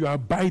 if you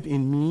abide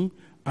in me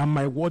and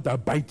my word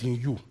abide in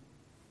you,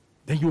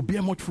 then you'll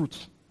bear much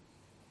fruit.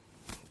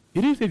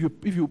 It didn't say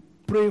if you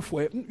pray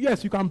for it.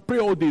 Yes, you can pray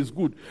all day, it's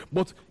good.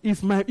 But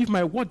if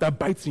my word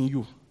abides in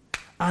you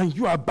and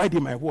you abide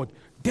in my word,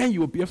 then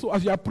you will be. So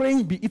as you are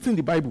praying, be eating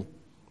the Bible.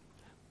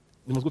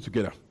 You must go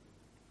together.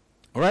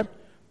 All right?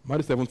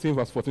 Matthew 17,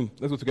 verse 14.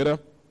 Let's go together.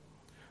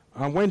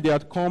 And when they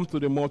had come to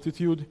the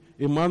multitude,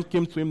 a man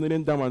came to him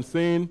kneeling down and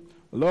saying,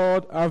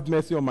 Lord, have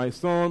mercy on my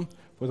son,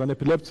 for he is an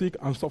epileptic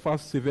and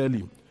suffers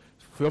severely.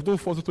 For he often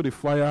falls into the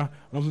fire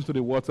and often into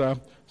the water.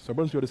 So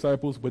brought to your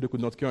disciples, but they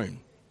could not cure him.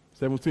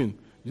 17.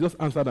 Jesus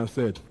answered and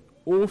said,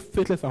 O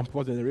faithless and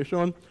perverse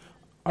generation,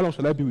 how long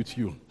shall I be with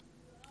you?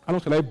 How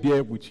long shall I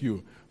bear with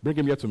you? Bring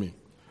him here to me.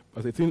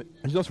 Verse 18.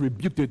 And Jesus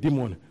rebuked the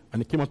demon,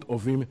 and it came out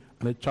of him,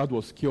 and the child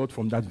was cured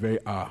from that very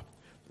hour.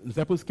 The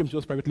disciples came to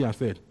Jesus privately and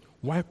said,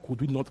 why could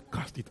we not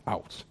cast it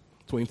out?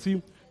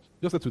 20.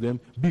 Jesus said to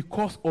them,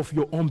 because of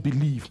your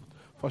unbelief.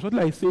 For surely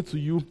I say to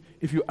you,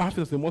 if you ask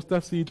as a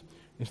mustard seed,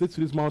 and say to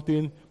this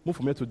mountain, move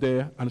from here to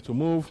there, and to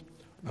move,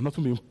 and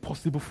nothing will be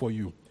impossible for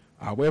you.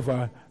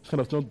 However, it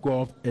does not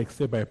go out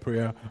except by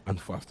prayer and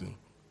fasting.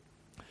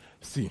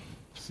 See.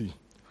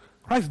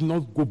 Christ did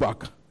not go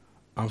back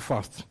and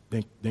fast,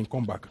 then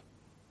come back.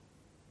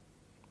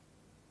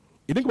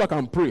 He didn't go back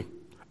and pray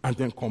and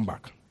then come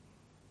back.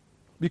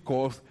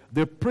 Because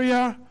the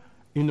prayer,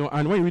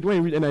 and when you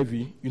read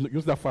NIV,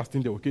 you start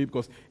fasting there, okay?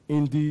 Because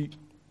in the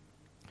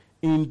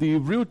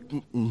real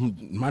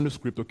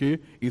manuscript, okay,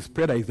 is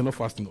prayer that is not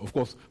fasting. Of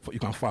course, you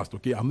can fast,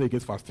 okay? I'm not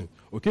against fasting,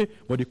 okay?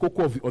 But the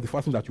cocoa of the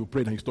fasting that you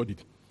prayed and you studied,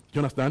 do you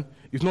understand?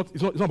 It's not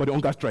about the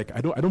hunger strike.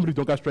 I don't believe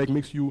the hunger strike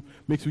makes you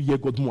hear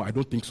God more. I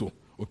don't think so,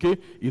 okay?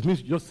 It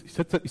means you just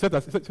set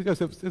aside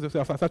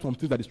some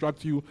things that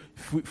distract you,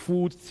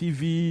 food,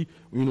 TV,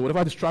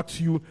 whatever distracts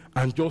you,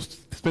 and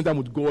just spend time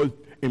with God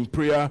in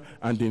prayer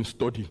and in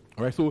study.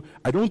 All right. So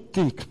I really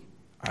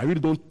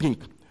don't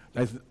think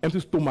that it's empty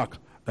stomach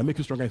that makes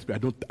you stronger in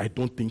spirit. I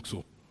don't think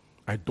so.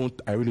 I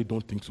really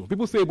don't think so.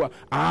 People say, but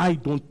I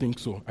don't think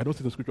so. I don't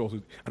see the scripture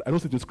also. I don't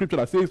see the scripture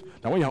that says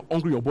that when you're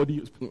hungry, your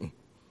body.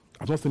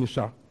 I've not seen it,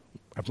 Sha.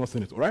 I've not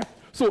seen it. All right.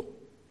 So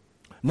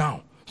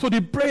now,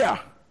 the prayer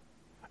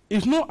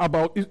is not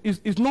about is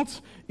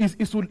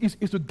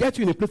to get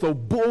you in a place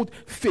of bold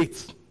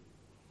faith.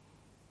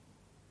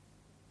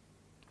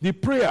 The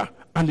prayer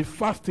and the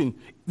fasting,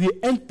 the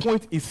end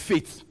point is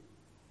faith.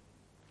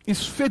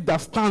 It's faith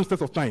that stands the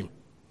test of time,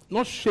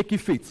 not shaky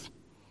faith.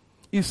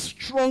 It's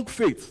strong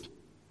faith.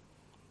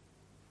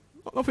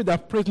 Not faith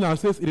that prays now and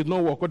says it did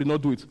not work, God did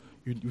not do it.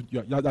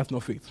 That's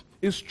not faith.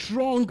 It's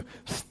strong,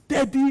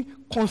 steady,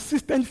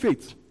 consistent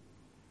faith.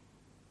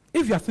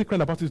 If you are still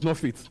crying about it, it's not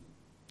faith.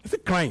 You're still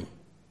crying.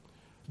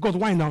 God,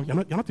 why now? You're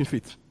not in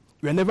faith.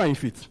 You are never in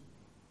faith.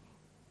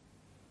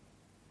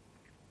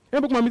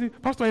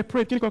 Pastor, I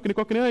prayed. You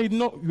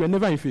are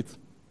never in faith.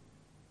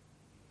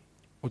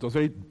 It was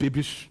very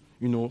babyish,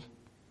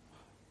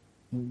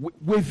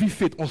 wavy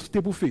faith,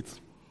 unstable faith.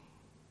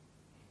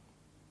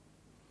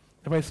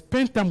 If I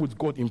spend time with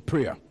God in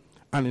prayer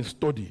and in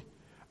study,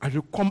 I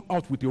will come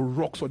out with a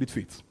rock-solid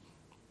faith.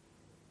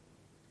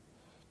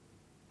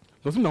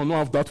 Doesn't mean I will not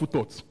have doubtful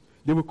thoughts.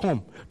 They will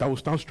come. That will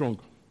stand strong.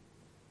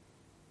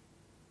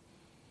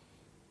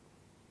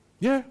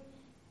 Yeah.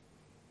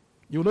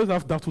 You will always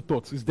have doubtful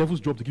thoughts. It's the devil's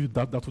job to give you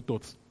doubtful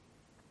thoughts.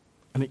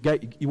 And the guy,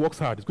 he works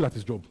hard. He's good at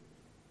his job.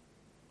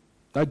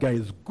 That guy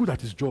is good at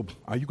his job.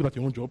 Are you good at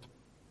your own job?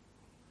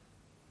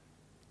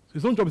 So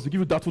his own job is to give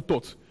you doubtful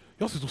thoughts.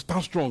 Yours is to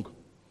stand strong.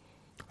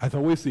 As I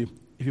always say,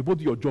 if you both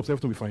do your jobs,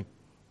 everything will be fine.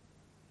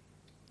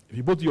 If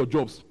you both do your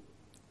jobs,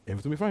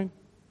 everything will be fine.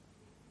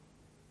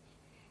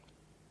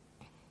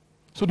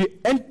 So the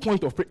end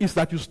point of prayer is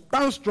that you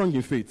stand strong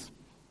in faith.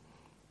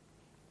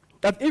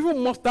 That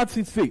even mustard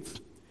seed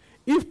faith,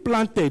 if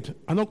planted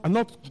and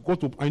not go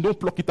to and don't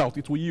pluck it out,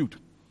 it will yield.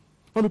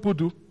 What people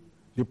do?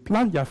 They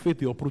plant their faith,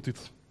 they uproot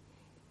it.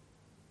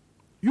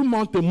 You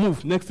mount a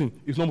move, next thing,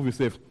 it's not moving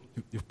safe.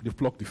 They've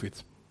plucked the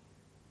faith.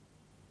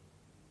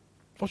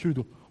 What should we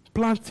do?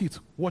 Plant it,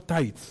 water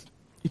it.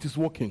 It is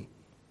working.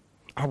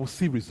 I will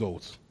see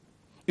results.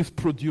 It's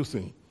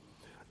producing.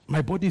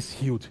 My body is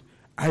healed.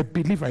 I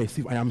believe I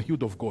receive. I am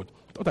healed of God.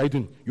 What are you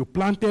doing? You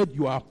planted,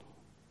 you are.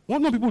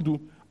 What do people do?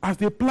 As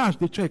they plant,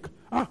 they check.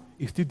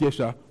 It's still there,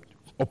 sir.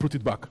 Uproot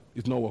it back.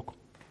 It's not work.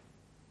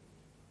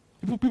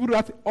 People do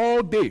that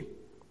all day.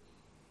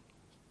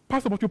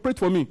 Pastor, but you prayed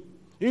for me.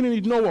 It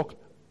did not work.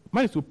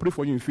 Mine is to pray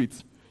for you in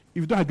faith.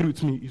 If you don't agree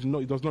with me,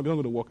 it does not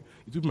going to work.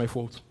 It will be my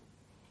fault.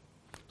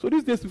 So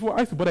these days before, I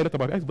used to bother a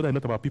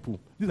lot about people.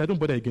 This I don't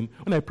bother again.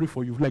 When I pray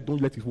for you,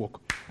 don't let it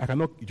work. I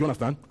cannot. Do you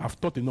understand? I've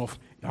thought enough.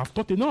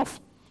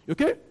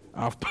 Okay?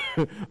 I've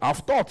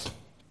thought.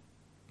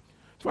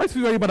 So I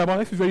feel very bad about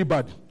it. I feel very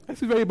bad.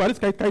 Let's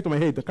carry it to my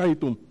head. Carry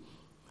it home.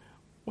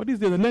 But these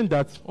days I learned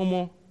that,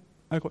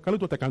 I can do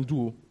what I can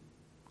do.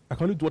 I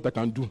can only do what I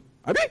can do.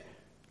 I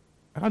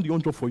can't do your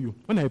own job for you.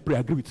 When I pray,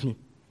 agree with me.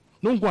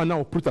 Don't go and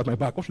now put it at my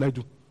back. What should I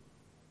do?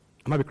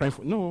 Am I be crying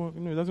for? No,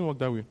 it doesn't work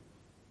that way.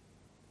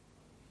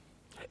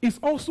 It's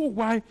also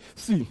why,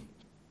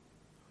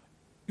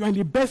 You are in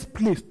the best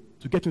place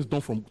to get things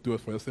done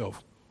for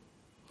yourself.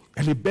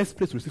 And the best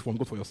place to receive from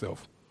God for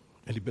yourself.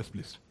 And the best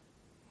place.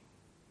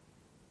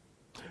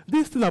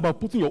 This thing about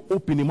putting your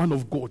hope in a man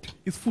of God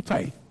is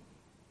futile.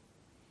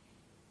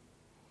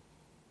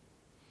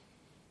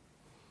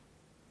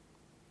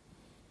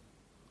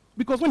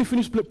 Because when you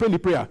finish praying the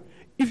prayer,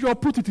 if your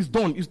put it is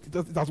done,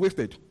 it has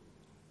wasted.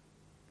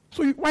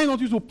 So why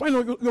not you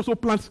also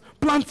plant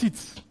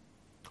it?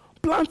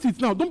 Plant it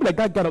now. Don't be like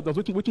that guy that was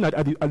waiting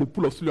at the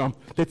pool of Siloam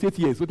 38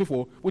 years, waiting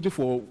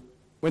for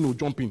when he will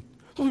jump in.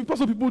 So that's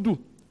what people do.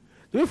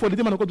 They wait for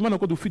the man of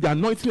God to feed the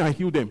anointing and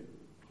heal them.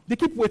 They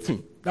keep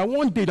waiting. That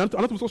one day, I'm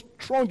not so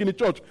strong in the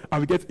church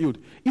and we get healed.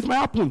 It might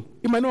happen.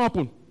 It might not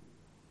happen.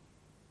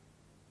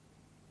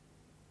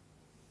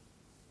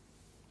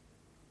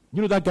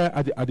 You know that guy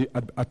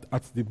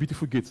at the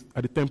beautiful gates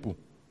at the temple?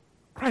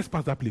 Christ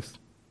passed that place.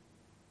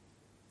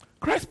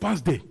 Christ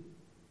passed there.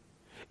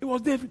 He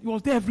was there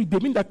every day,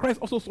 meaning that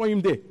Christ also saw him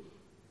there.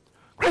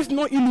 Christ did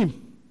not heal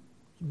him.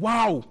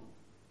 Wow.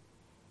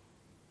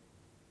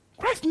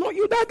 Christ did not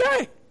heal that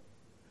guy.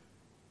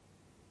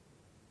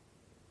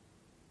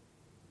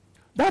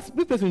 That's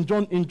this in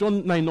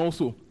John 9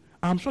 also.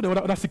 I'm sure there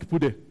were other sick people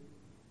there.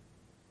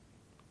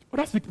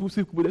 Other sick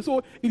people there. So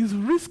it is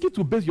risky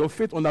to base your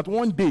faith on that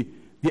one day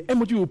the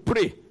emoji will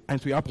pray and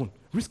it will happen.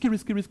 Risky.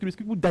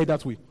 People die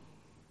that way.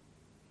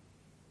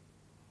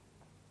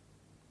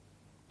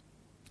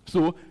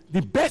 So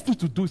the best thing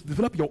to do is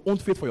develop your own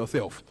faith for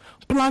yourself.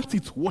 Plant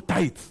it, water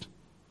it.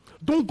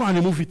 Don't go and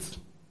remove it.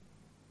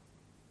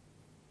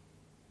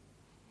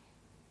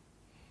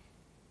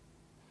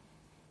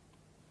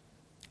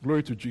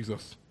 Glory to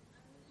Jesus.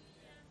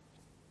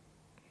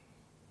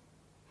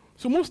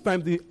 So most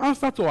times the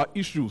answer to our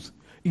issues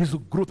is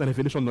growth and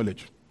revelation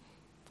knowledge.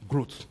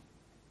 Growth.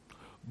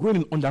 Growing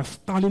in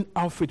understanding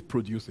how faith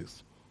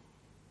produces.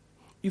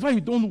 It's why you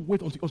don't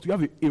wait until you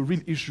have a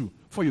real issue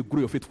before you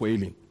grow your faith for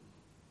healing.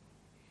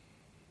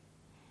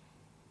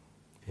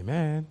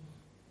 Amen.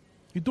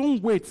 You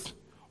don't wait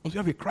until you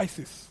have a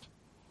crisis.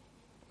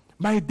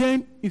 By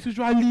then, it's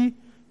usually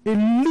a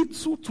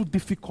little too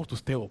difficult to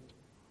stay up.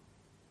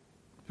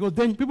 Because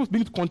then people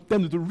begin to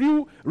contend with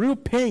the real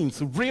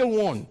pains, real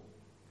one.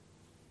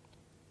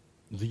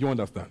 Do you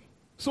understand?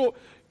 So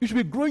you should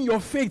be growing your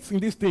faith in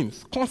these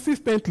things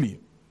consistently.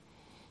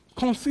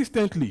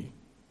 Consistently.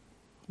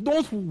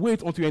 Don't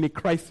wait until you're in a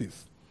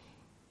crisis.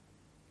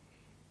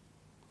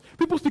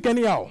 People speak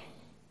anyhow.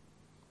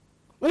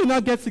 When you now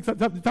get sick, it's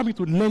time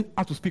to learn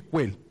how to speak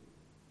well.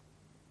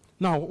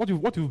 Now, what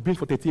you've been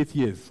for 38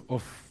 years,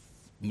 of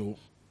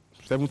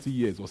 70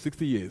 years or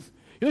 60 years,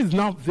 it's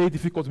now very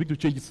difficult to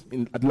change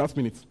it at the last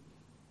minute.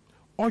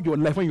 All your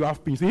life, when you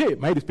have pain, you say, hey,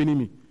 my head is paining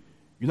me.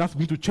 You now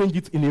begin to change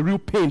it in a real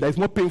pain that is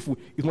more painful,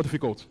 it's more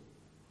difficult.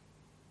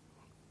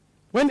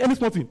 When any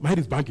small thing, my head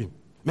is banging.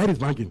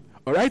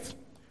 All right?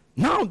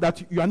 Now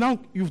that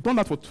you've done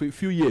that for a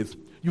few years,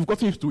 you've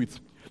gotten used to it.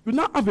 You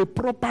now have a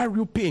proper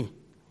real pain.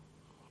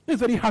 It's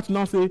very hard to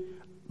now say,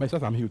 my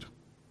sister, I'm healed.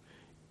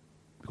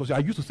 Because you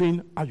are used to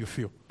saying how you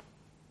feel.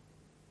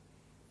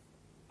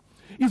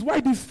 It's why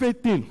this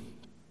faith thing,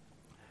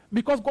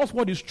 because God's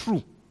word is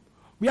true,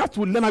 we have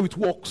to learn how it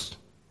works.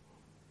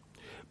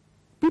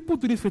 People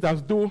do this faith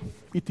as though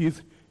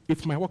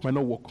it's my work might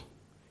not work.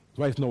 That's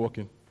why it's not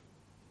working.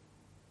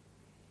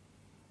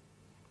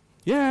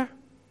 Yeah.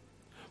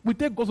 We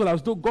take God's word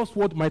as though God's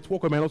word might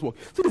work or might not work.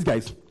 See these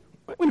guys,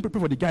 when you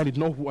prepare for the guy and it did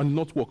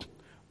not work,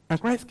 and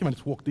Christ came and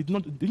it worked, they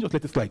didn't just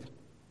let it slide.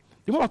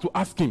 They wanted to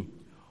ask him,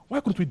 why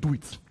couldn't we do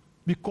it?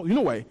 Because, you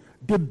know why?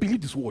 They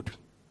believe this word.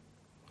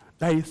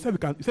 That he said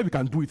we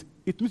can do it.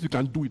 It means we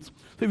can do it. So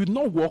if it did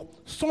not work,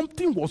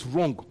 something was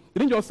wrong. They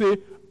didn't just say,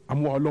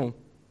 I'm all alone.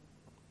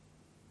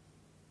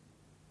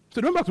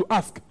 So remember to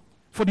ask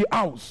for the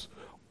house,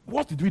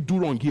 what did we do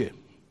wrong here?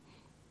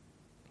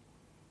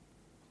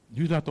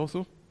 Do you do that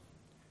also?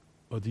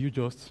 Or do you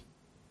just,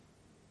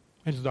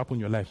 when it happen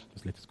in your life,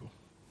 just let it go?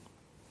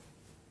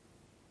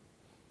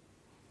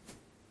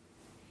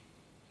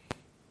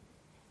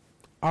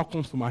 How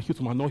comes some are healed,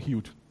 some are not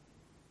healed?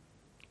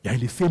 You're in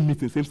the same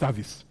meeting, same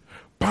service.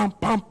 Pam,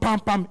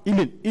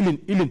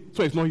 healing.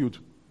 So it's not healed.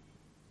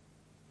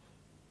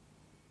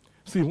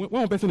 See, when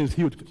one person is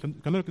healed, you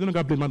cannot blame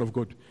the man of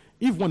God.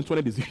 If one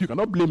is healed, you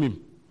cannot blame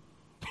him.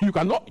 You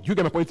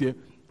get my point here?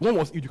 One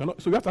was healed, you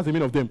cannot. So you have to ask the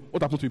meaning of them.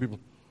 What happened to you people?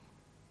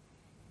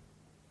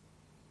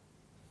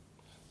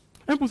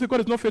 And people say God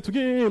is not fair to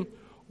him.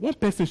 One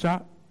person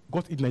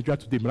got in Nigeria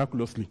today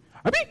miraculously.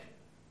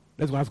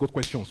 Let's go ask God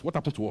questions. What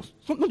happened to us?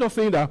 So not just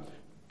saying that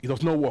it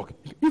does not work.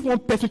 If one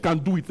person can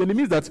do it, then it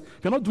means that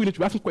if you're not doing it,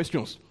 you're asking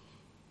questions.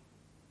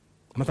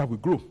 And that's how we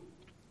grow.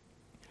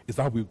 It's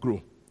how we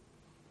grow.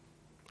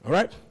 All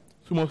right?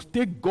 So we must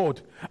take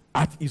God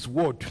at his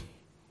word.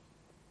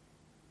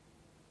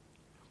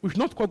 We should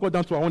not call God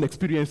down to our own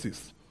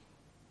experiences.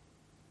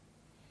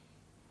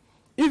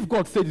 If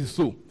God said it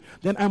so,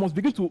 then I must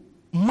begin to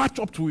match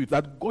up to it.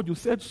 That God, you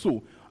said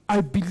so. I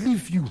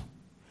believe you.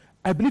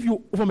 I believe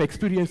you over my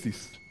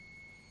experiences.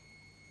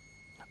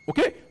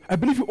 Okay? I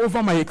believe you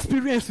over my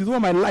experiences, over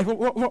my life,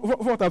 over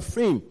what I've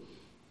seen.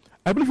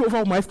 I believe you over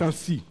what my eyes can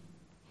see.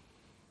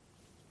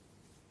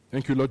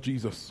 Thank you, Lord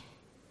Jesus.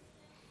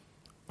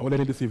 I will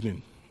learn it this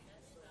evening.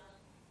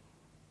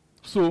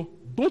 So,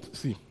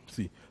 don't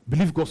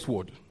believe God's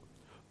word.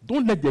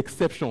 Don't let the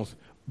exceptions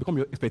become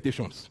your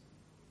expectations.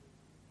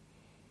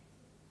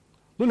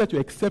 Don't let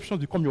your exceptions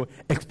become your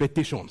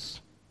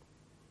expectations.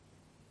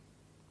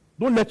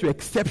 Don't let your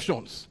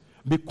exceptions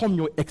become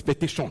your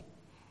expectation.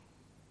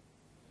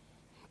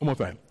 One more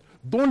time.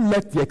 Don't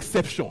let the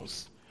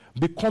exceptions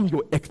become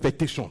your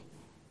expectation.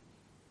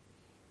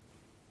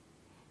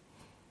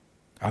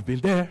 I've been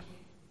there.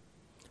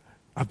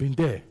 I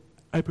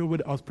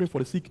was praying for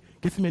the sick,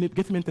 getting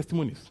many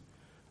testimonies.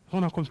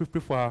 Someone comes to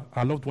pray for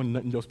our loved one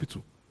in the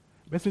hospital.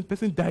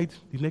 Person died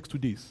the next 2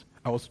 days.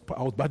 I was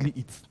badly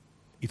hit.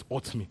 It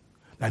hurt me.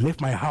 I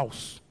left my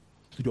house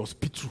to the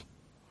hospital.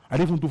 I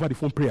didn't even do over the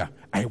phone prayer.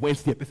 I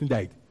went there. Person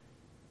died.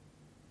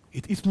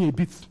 It hit me a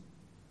bit.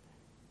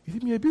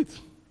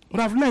 But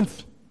I've learned.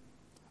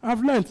 I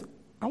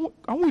won't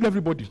heal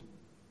everybody.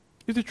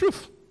 It's the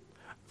truth.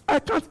 I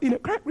can't heal.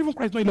 Even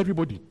Christ not heal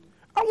everybody.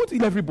 I won't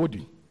heal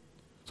everybody.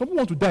 Some people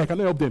want to die. I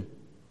cannot help them.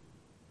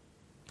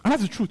 And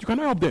that's the truth. You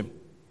cannot help them.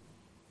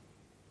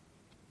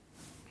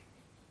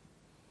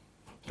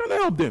 You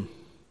cannot help them.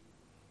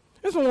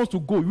 If someone wants to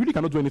go, you really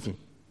cannot do anything.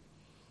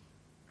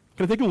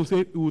 Can I take will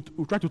say, we'll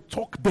try to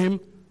talk them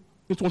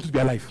into wanting to be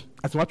alive.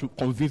 As well to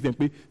convince them,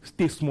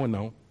 stay small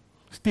now.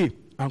 Stay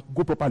and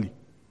go properly.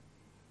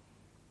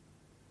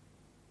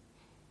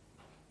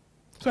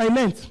 So I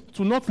learned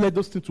to not let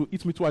those things to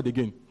eat me too hard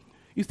again.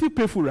 It's still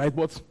painful, right?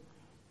 But,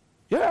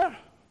 yeah.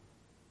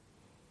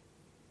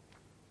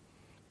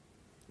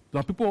 There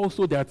are people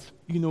also that,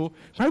 people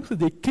say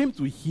they came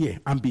to hear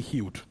and be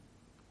healed.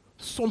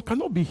 Some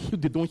cannot be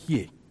healed, they don't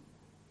hear.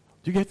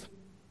 Do you get?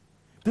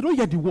 They don't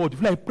hear the word.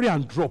 If like pray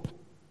and drop.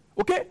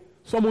 Okay?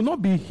 Some will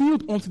not be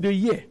healed until they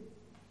hear.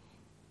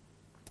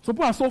 Some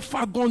people are so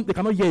far gone, they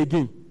cannot hear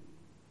again.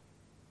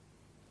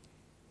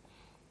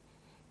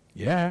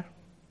 Yeah.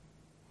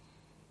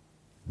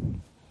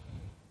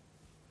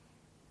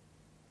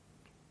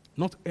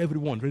 Not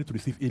everyone ready to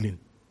receive healing.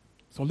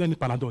 Some of them need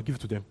Panadol, give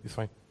it to them. It's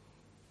fine.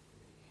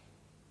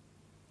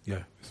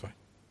 Yeah, it's fine.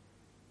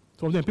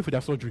 Some of them pay for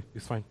their surgery.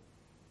 It's fine.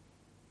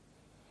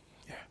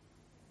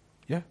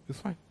 Yeah, it's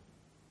fine.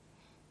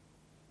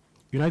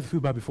 You know, I feel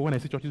bad before when I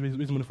see churches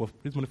raise money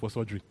for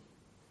surgery.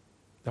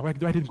 That's why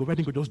I didn't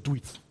go. Just do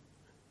it.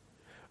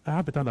 I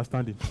have better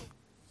understanding.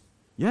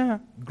 Yeah,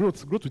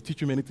 growth will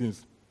teach you many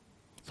things.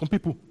 Some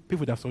people pay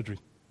for their surgery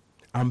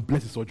and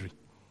bless the surgery.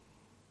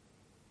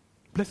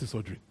 Bless the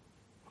surgery.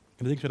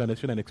 And I think she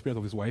had an experience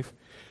of his wife.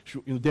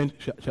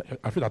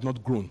 Her faith had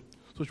not grown.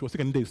 So she was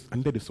sick and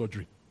needed the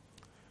surgery.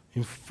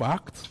 In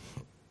fact,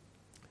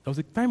 there was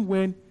a time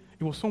when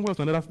it was somewhere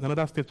else in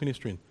another state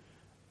ministering.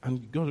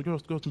 And God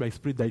told me by His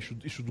Spirit that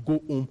he should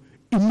go home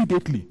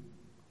immediately.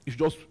 He should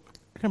just,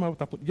 I can't remember what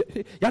happened.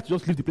 He had to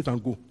just leave the place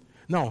and go.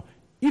 Now,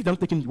 if they're not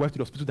taking the wife to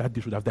the hospital that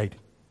day, she would have died.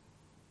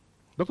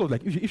 The doctor was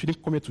like, if she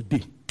didn't come here today,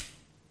 she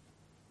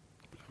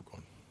would have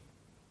gone.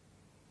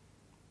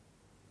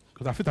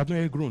 Because her faith had not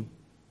yet grown.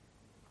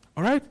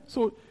 All right?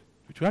 So,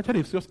 she had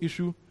a serious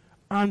issue,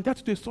 and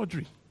that's to a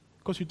surgery.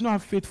 Because she did not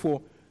have faith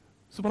for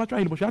supernatural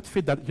healing, but she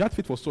had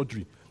faith for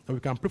surgery. That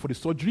we can pray for the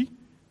surgery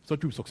will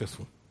be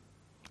successful.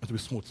 And to be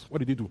smooth. What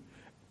did they do?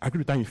 I agree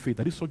with her in faith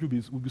that this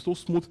surgery will be so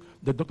smooth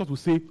that doctors will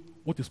say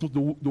what is smooth.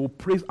 They will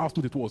praise how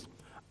smooth it was.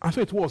 And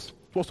so it was.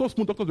 It was so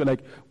smooth, doctors were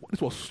like,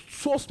 this was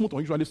so smooth,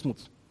 unusually smooth.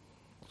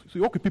 So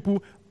you work with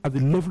people at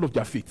the level of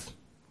their faith.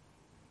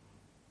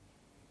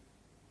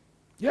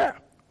 Yeah.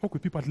 Work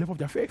with people at the level of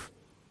their faith.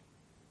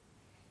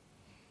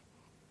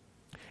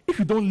 If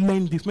you don't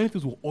learn this, many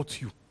things will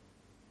hurt you.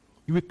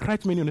 You will cry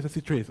too many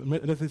unnecessary tears,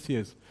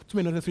 too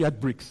many unnecessary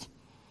heartbreaks.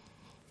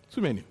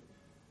 Too many.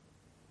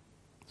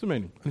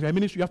 And if you're in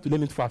ministry, you have to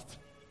learn it fast.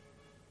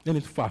 Learn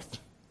it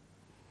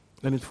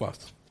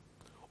fast.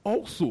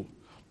 Also,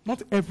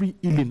 not every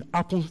healing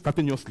happens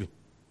instantaneously.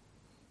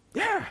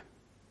 Yeah.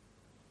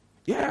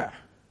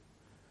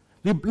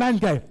 The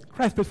blind guy,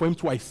 Christ prayed for him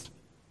twice.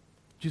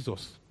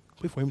 Jesus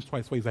prayed for him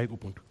twice before his eyes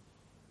opened.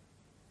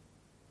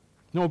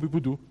 You know what people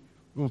do?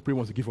 When pray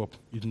once, they give up.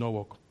 It did not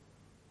work.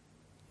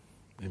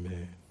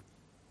 Amen.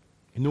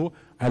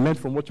 I learned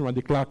from watching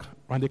Randy Clark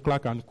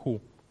and co.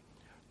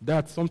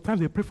 that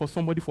sometimes they pray for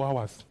somebody for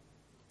hours.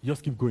 You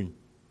just keep going.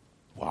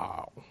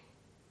 Wow.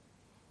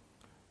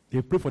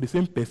 They pray for the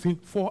same person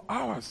for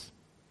hours.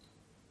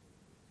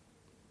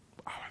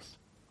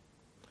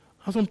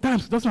 And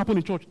sometimes it doesn't happen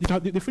in church.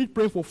 They finish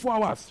praying for 4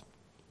 hours,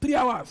 3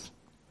 hours.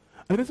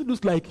 And the person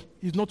looks like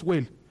he's not well.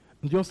 And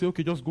they just say,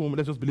 okay, just go home,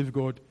 let's just believe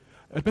God.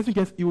 And the person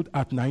gets healed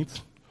at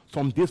night,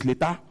 some days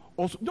later,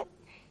 also. No.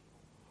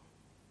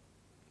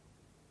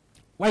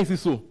 Why is it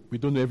so? We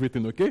don't know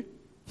everything, okay?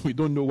 We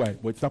don't know why,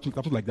 but it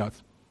happens like that.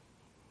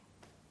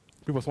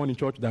 There was someone in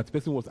church that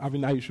person was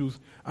having eye issues,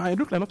 and it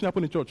looked like nothing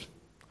happened in church.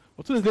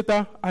 But 2 days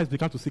later, eyes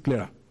began to see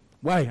clearer.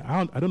 Why?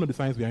 I don't know the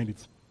science behind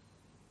it.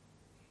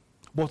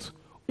 But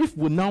If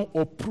we now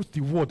uproot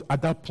the word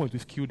at that point,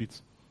 we've killed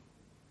it.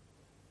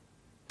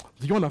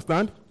 Do you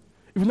understand?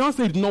 If you now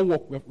say it did not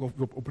work,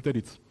 we've uprooted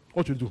it.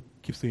 What you do?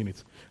 Keep saying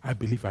it. I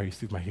believe I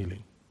received my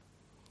healing.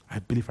 I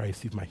believe I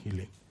received my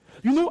healing.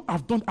 You know,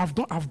 I've done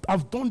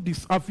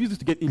this. I've used this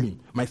to get healing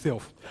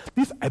myself.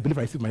 This, I believe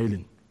I received my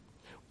healing.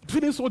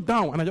 Feeling so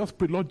down, and I just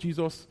pray, Lord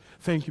Jesus,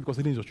 thank you because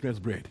healing is your children's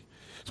bread.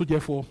 So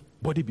therefore,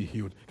 body be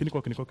healed. Can you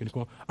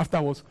call?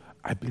 Afterwards,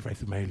 I believe I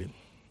received my healing.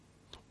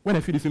 When I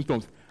feel the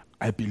symptoms,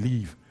 I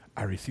believe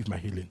I received my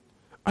healing.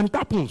 And it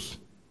happens.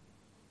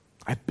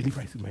 I believe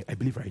I receive. I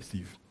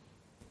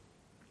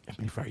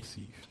believe I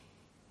receive.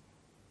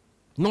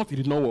 Not, it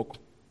did not work.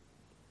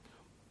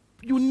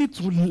 You need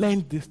to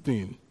learn this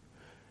thing.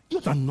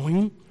 It's not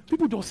annoying.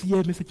 People just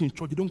hear a message in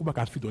church, they don't go back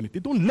and feed on it. They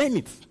don't learn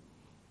it.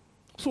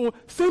 So,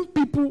 same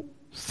people,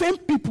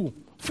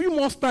 few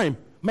months' time,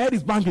 my head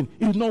is banging,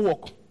 it did not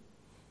work.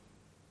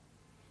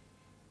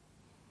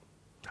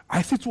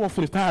 I see too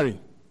often, it's tiring.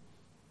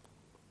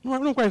 No, I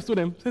don't know why I told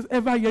them. It says,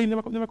 ever hearing,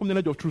 never come to the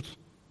knowledge of truth.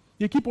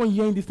 You keep on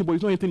hearing this thing, but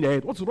it's not anything in their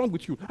head. What's wrong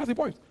with you? That's the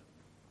point.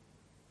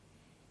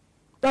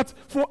 That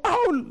for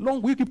how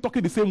long will you keep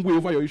talking the same way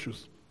over your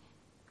issues?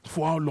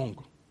 For how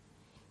long?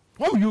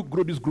 When will you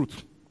grow this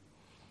growth?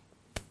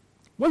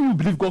 When will you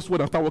believe God's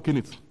word and start working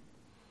it?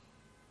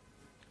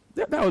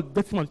 That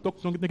dirty man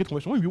talk negative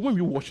conversation. When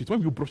you wash it, when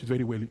you brush it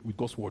very well with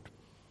God's word.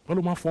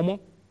 When?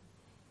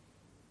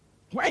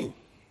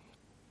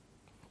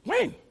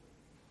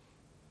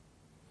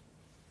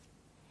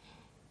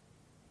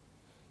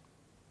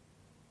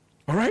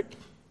 All right?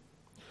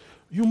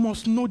 You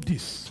must know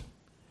this,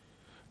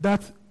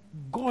 that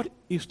God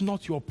is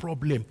not your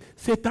problem.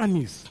 Satan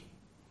is.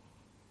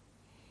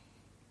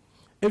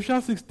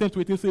 Ephesians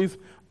 6:10-18 says,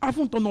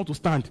 haven't done all to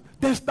stand.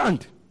 Then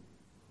stand.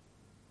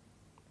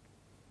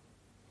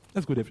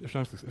 Let's go to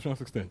Ephesians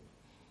 6:10.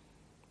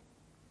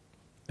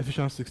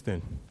 Ephesians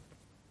 6:10.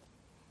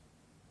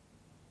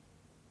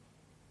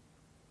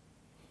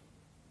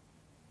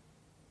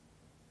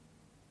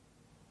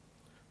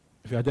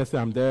 If you just say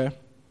I'm there.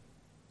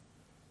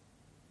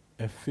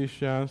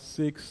 Ephesians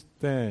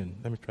 6:10.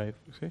 Let me try it.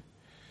 Okay?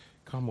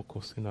 Come on,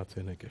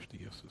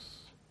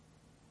 Jesus.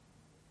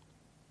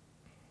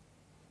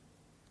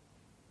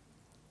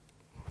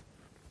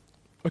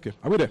 Okay,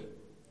 are we there?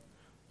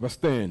 Verse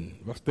 10.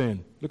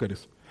 Look at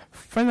this.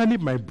 Finally,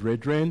 my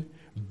brethren,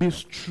 be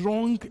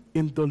strong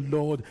in the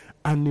Lord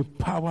and the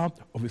power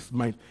of his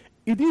might.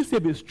 It didn't say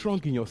be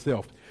strong in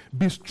yourself.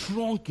 Be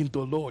strong in the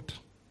Lord.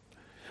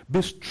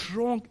 Be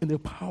strong in the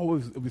power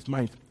of his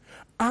might.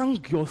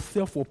 Hang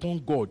yourself upon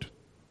God.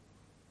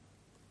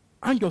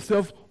 Hang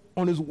yourself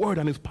on his word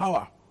and his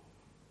power.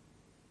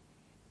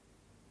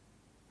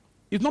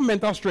 It's not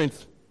mental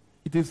strength.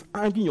 It is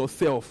hanging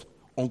yourself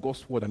on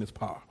God's word and his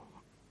power.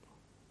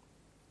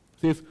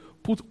 It says,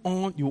 put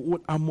on your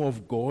own armor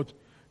of God.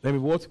 Let me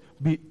what?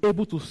 Be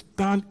able to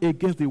stand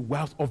against the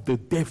wiles of the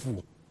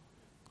devil.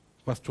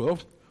 Verse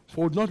 12.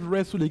 For we not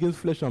wrestle against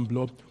flesh and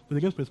blood, but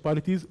against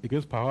principalities,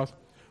 against powers,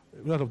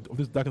 of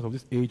this darkness of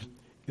this age,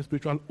 a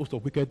spiritual host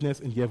of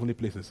wickedness in the heavenly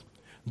places.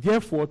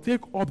 Therefore,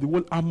 take up the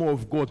whole armor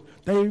of God,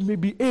 that you may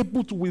be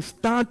able to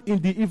withstand in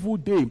the evil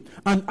day.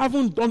 And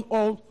having done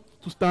all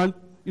to stand,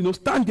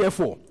 stand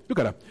therefore. Look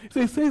at that. So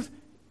it says,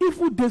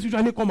 evil days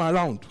usually come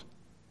around.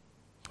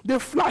 They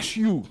flash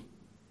you.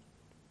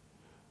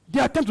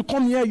 They attempt to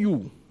come near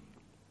you.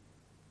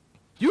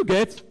 You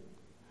get?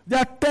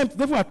 They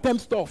devil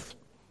attempt stuff.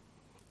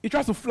 He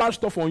tries to flash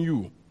stuff on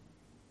you.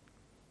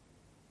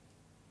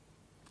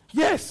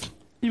 Yes,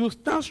 he will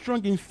stand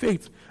strong in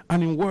faith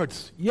and in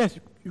words. Yes,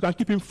 you can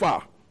keep him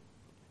far.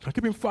 You can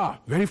keep him far,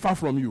 very far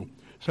from you. You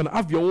can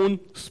have your own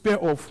sphere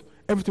of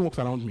everything works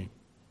around me.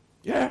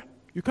 Yeah,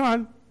 you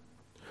can.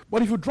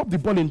 But if you drop the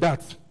ball in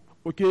that,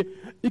 okay,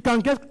 he can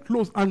get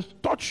close and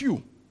touch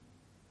you.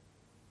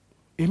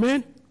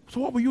 Amen?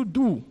 So what will you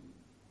do?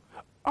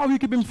 How will you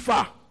keep him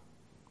far?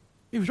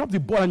 If you drop the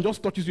ball and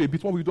just touches you a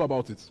bit, what will you do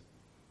about it?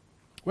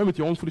 When with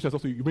your own foolishness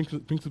also, you bring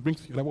like,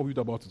 what will you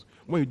do about it?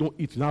 When you don't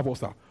eat, you have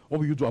ulcer, what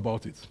will you do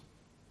about it?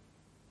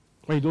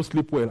 When you don't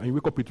sleep well and you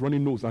wake up with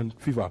running nose and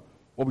fever,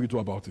 what will you do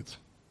about it?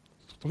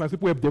 Sometimes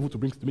people help the devil to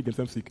make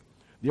themselves sick.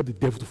 They help the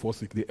devil to fall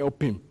sick. They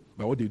help him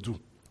by what they do.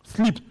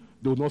 Sleep,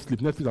 they will not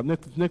sleep.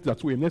 Netflix at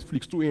 2 a.m.,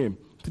 Netflix 2 a.m.,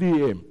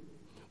 3 a.m.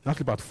 Now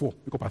sleep at 4,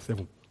 wake up at 7.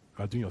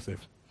 You are doing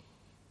yourself.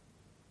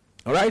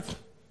 All right?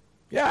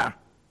 Yeah.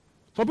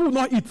 Some people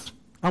not eat.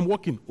 I'm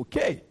working.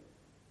 Okay.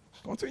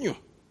 Continue.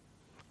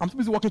 I'm too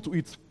busy working to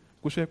eat.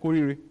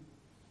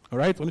 All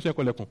right?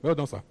 Well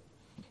done, sir.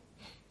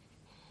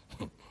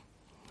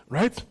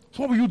 Right?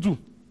 So what will you do?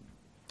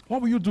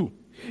 What will you do?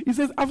 He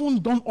says, having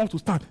done all to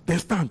stand, then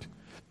stand.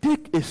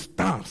 Take a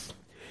stance.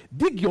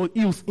 Dig your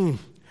heels in.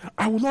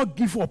 I will not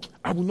give up.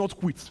 I will not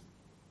quit.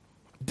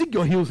 Dig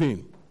your heels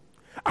in.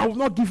 I will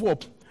not give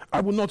up.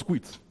 I will not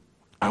quit.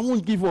 I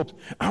won't give up.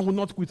 I will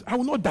not quit. I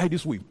will not die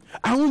this way.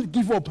 I won't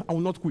give up. I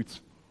will not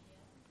quit.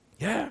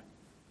 Yeah.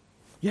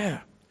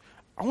 Yeah.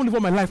 I won't live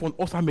all my life on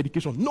ulcer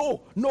medication.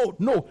 No.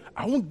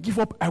 I won't give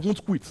up. I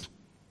won't quit.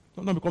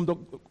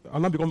 I'll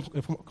not become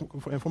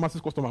a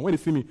pharmacist customer. When they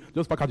see me,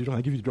 just pack out the drug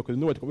and give you the drug because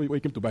they know what you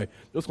came to buy.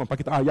 Just come pack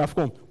it. You have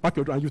come. Pack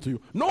your drug and give it to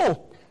you.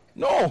 No.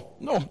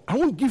 I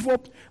won't give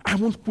up. I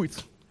won't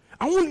quit.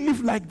 I won't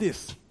live like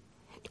this.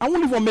 I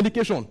won't live on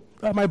medication.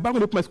 My bag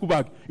will open my school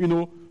bag.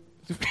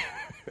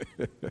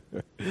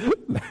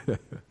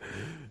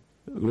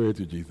 Glory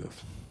to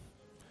Jesus.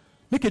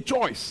 Make a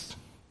choice.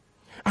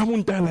 I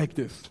won't die like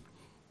this.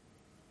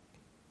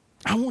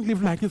 I won't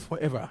live like this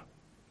forever.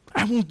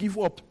 I won't give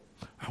up.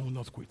 I will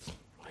not quit.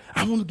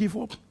 I won't give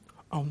up.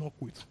 I will not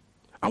quit.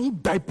 I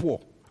won't die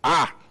poor.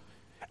 I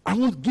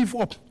won't give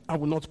up. I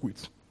will not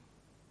quit.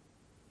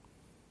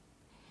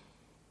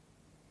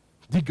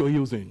 Dig your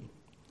heels in.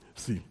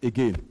 See,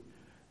 again,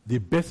 the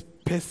best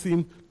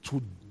person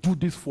to do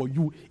this for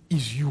you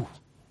is you.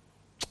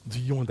 Do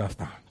you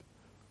understand?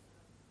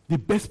 The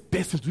best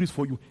person to do this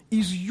for you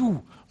is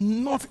you,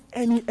 not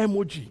any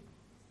emoji.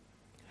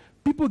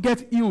 People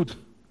get healed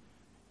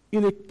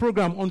in a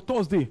program on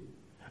Thursday,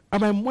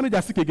 and by Monday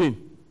they're sick again.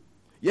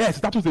 Yes,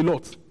 it happens a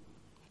lot.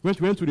 When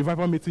you went to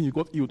revival meeting, you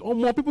got healed. Or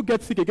more people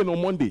get sick again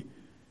on Monday.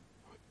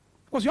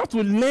 Because you have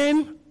to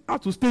learn how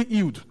to stay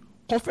healed.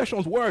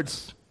 Confessions,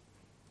 words.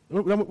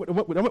 When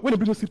they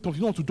bring you symptoms,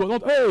 you know what to do.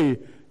 Not, hey,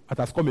 it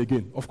has come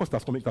again. Of course it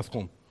has come. It has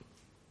come.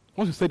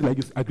 Once you said like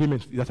this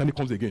agreement, it actually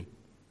comes again.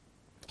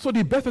 So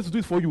the best way to do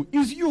it for you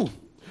is you.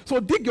 So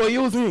dig your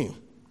heels in.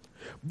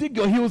 Dig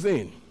your heels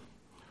in.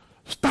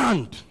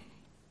 Stand.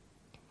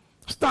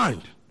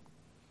 Stand.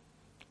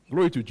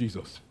 Glory to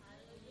Jesus.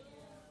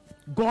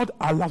 God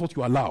allows what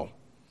you allow.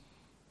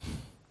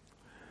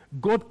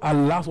 God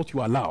allows what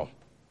you allow.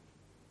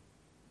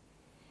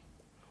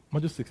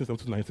 Matthew 16,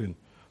 17 to 19.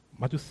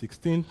 Matthew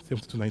 16,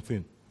 17 to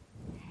 19.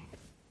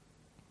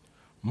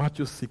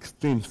 Matthew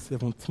 16,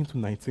 17 to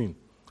 19.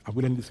 Are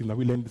we learning this evening? Are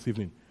we learning this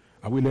evening?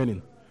 Are we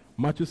learning?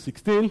 Matthew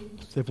 16,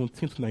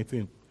 17 to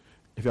 19.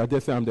 If you are there,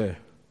 say I'm there.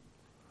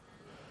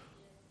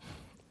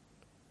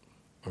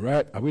 All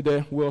right, are we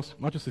there? Who else?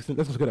 Matthew 16,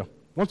 let's go together.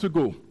 Want to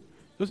go?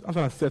 Just answer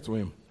and said to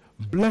him,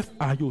 Blessed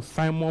are you,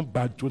 Simon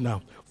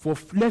Bar-Jonah, for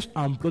flesh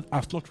and blood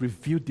has not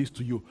revealed this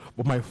to you,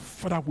 but my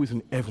Father who is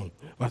in heaven.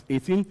 Verse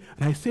 18,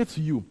 and I say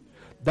to you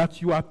that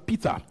you are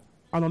Peter,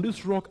 and on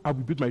this rock I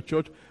will build my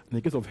church, and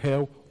the gates of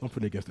hell won't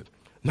prevail against it.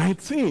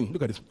 19,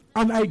 look at this.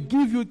 And I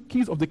give you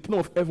keys of the kingdom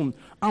of heaven,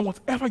 and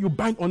whatever you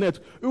bind on earth,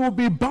 it will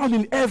be bound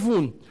in heaven.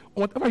 And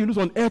whatever you lose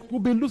on earth will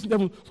be loosed in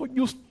heaven. So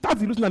you start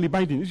the losing and the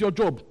binding. It's your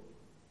job.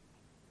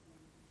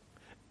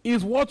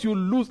 Is what you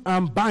lose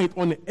and bind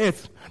on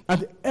earth,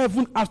 and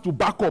heaven has to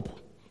back up.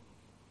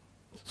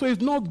 So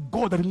it's not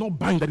God that did not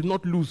bind, that did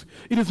not lose.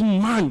 It is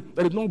man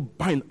that did not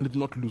bind and did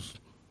not lose.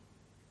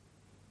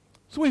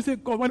 So when you say,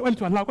 God, why did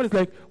you allow? God is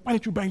like, why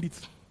didn't you bind it?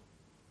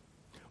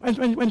 Why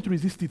didn't you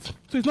resist it?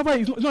 So it's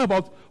not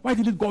about why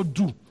didn't God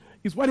do.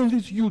 It's why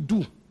didn't you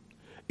do.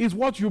 It's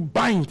what you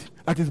bind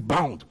that is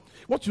bound.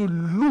 What you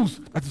lose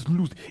that is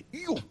loosed.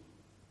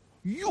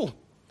 You.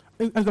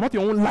 And it's about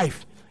your own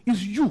life.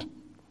 It's you.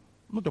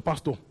 Not your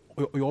pastor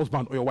or your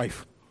husband or your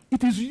wife.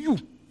 It is you.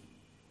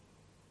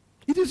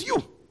 It is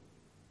you.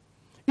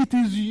 It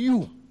is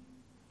you.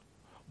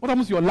 What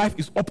happens in your life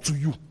is up to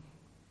you.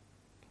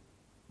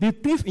 The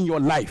things in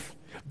your life,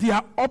 they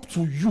are up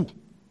to you.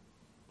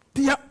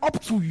 They are up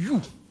to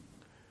you.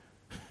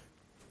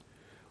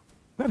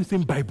 We have the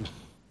same Bible.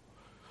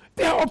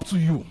 They are up to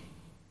you.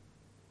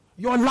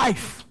 Your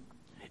life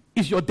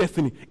is your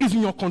destiny. It's in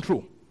your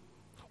control.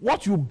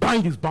 What you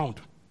bind is bound.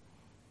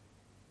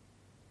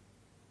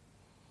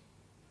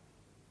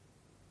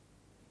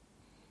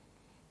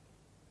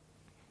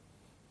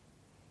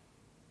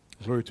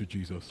 Glory to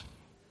Jesus.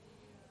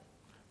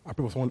 I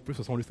prayed for someone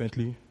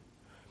recently.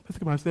 Person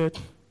came and said,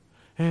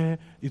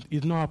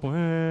 it's not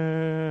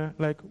happened.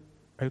 Like,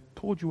 I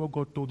told you what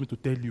God told me to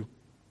tell you.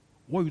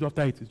 What you do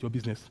after it is your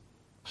business.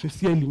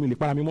 Sincerely,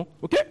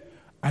 okay?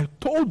 I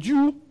told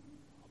you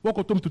what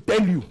God told me to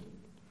tell you.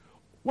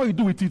 What you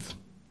do with it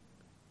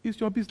is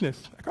your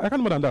business. I can't do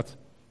more than that.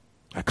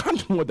 I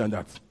can't do more than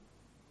that.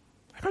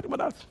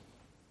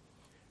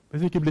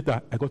 Person came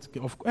later, I got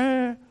off.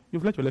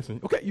 You've learned your lesson.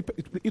 Okay,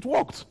 it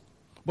worked.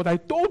 But I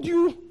told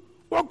you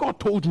what God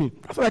told me.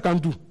 That's what I can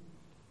do.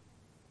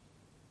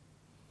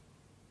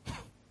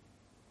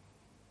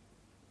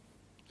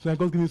 So I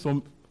got giving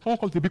someone comes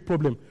with a big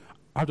problem.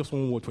 I have just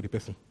one word for the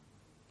person.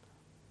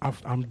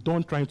 I'm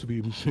done trying to be,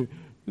 I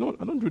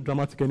don't do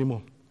dramatic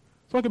anymore.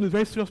 Someone gave me a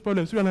very serious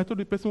problem. And I told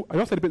the person, I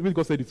just said the way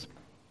God said it.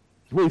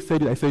 The way he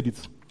said it, I said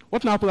it.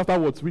 What now happens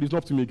afterwards? Really, it's not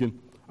up to me again.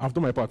 I've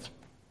done my part.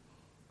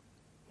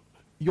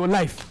 Your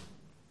life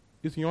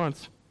is in your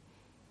hands.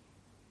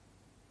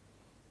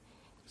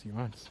 It's in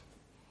your hands.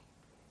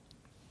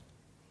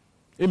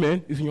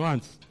 Amen. It's in your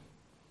hands.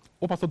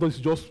 What pastor does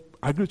is just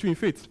agree with you in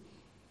faith.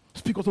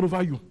 Speak all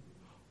over you.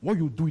 What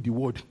you do with the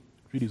word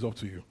really is up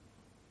to you.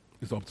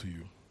 It's up to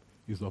you.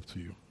 It's up to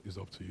you. It's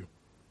up to you.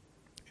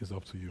 It's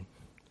up to you.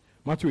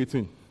 Matthew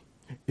 18,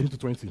 18 to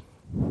 20.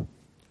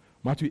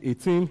 Matthew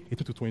 18,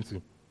 18 to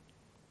 20.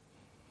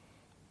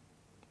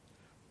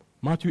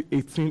 Matthew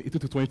 18, 18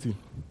 to 20.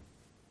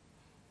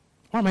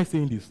 Why am I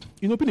saying this?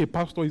 Being a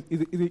pastor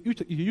is a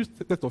huge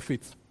test of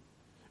faith.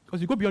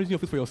 Because you go beyond using your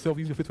faith for yourself,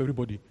 using your faith for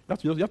everybody.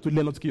 You have to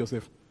learn not to kill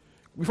yourself.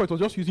 Before it was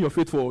just using your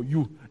faith for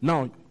you.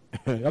 Now,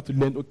 you have to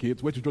learn, okay,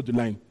 where to draw the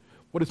line.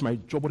 What is my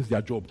job? What is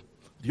their job?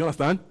 Do you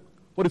understand?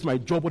 What is my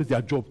job? What is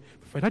their job?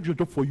 If I had your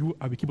job for you,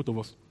 I will keep both of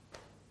us.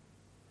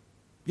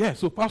 Yeah,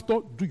 so pastor,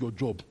 do your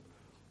job.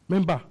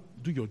 Member,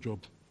 do your job.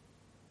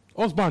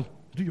 Husband,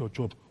 do your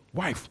job.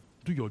 Wife,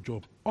 do your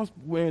job.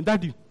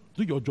 Daddy,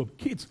 do your job.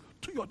 Kids,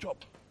 do your job.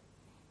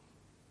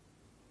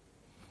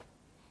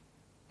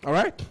 All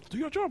right? Do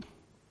your job.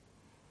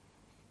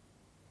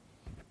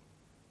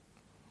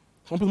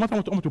 Some people might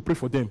want to pray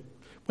for them.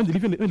 When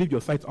they leave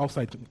your site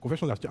outside,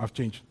 confessions have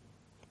changed.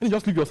 When you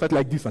just leave your site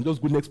like this and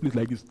just go next place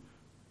like this.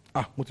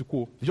 What you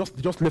call? They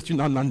just left you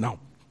now.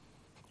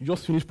 You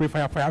just finished praying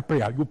fire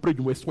prayer. You prayed,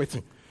 you were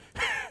sweating.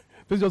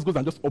 This just goes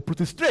and just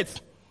uprooting straight.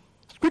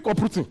 Quick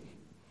uprooting. You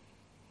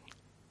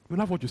will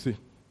have what you say.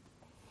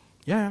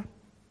 Yeah.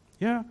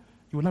 You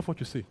will have what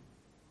you say. You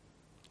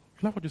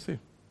will have what you say.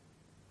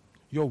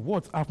 Your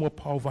words have more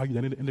power value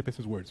than any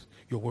person's words.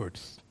 Your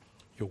words.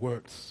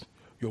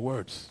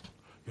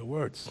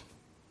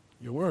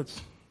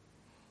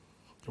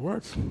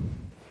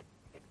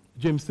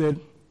 James said,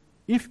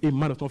 if a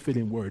man does not fail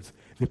in words,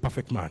 the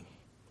perfect man,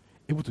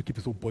 able to keep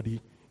his whole body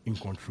in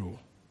control.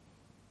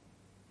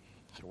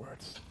 Your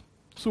words.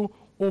 So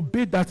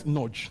obey that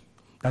nudge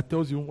that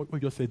tells you what you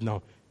just said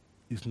now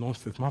is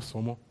nonsense. Have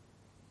some more.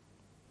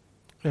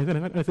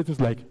 And I say things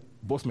like,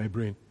 bust my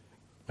brain.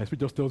 My spirit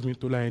just tells me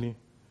to lie.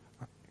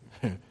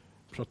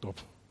 Shut up.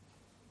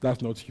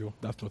 That's not you.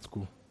 That's not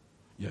cool.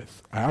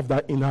 Yes, I have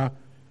that inner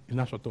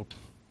shut up.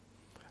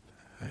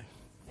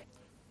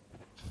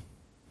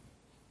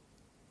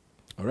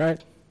 All right.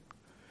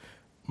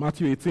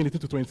 Matthew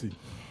 18:18-20.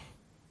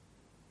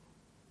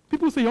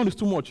 People say your own is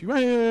too much.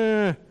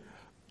 I'm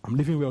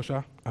living well,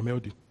 Sha. I'm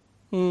healthy.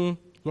 It's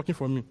working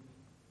for me.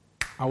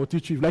 I will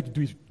teach you. If you like to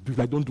do it, if you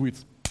like, don't do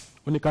it.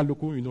 When you can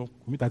look, we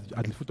meet at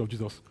the foot of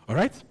Jesus. All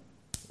right?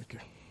 Okay.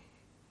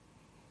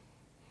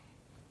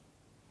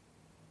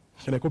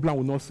 And the Copeland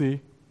will not say,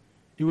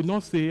 he will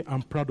not say,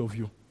 I'm proud of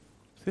you.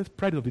 He says,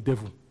 pride of the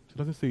devil. He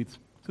doesn't say it.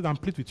 He says, I'm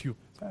pleased with you.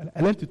 So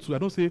I learned it too. I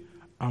don't say,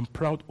 I'm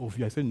proud of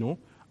you. I say, no,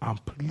 I'm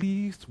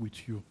pleased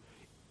with you.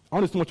 I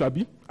want to see much,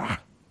 Abi. I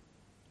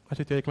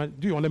said, do you want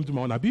to let me do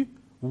my own, Abi?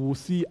 We will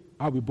see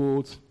how we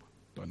both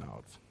turn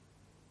out.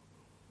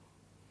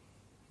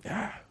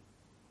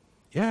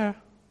 Yeah.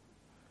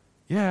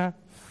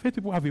 Faith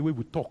people have a way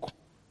we talk.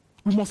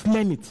 We must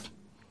learn it.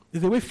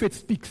 There's a way faith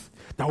speaks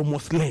that we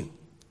must learn.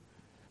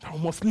 All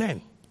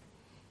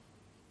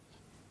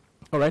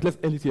right, let's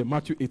end it here.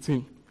 Matthew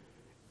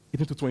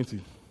 18:18-20.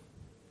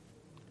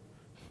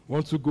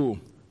 Want to go?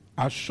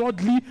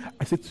 Assuredly,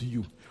 I say to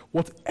you,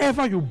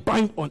 whatever you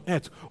bind on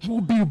earth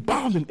will be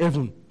bound in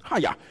heaven.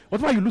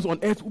 Whatever you lose on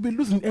earth will be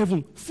loose in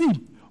heaven. See,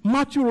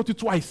 Matthew wrote it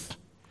twice.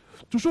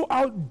 To show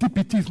how deep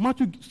it is,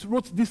 Matthew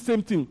wrote this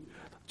same thing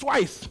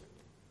twice.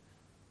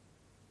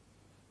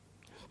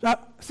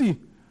 See,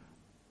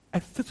 I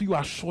say to you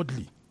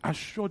assuredly,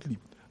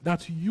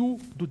 that you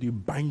do the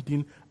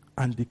binding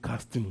and the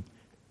casting.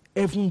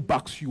 Heaven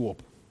backs you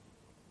up.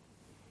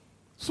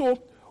 So,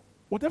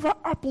 whatever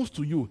happens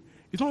to you,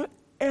 it's not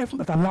heaven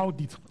that allowed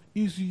it.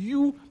 It's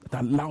you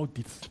that allowed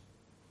it.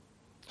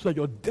 So that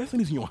your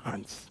destiny is in your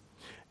hands.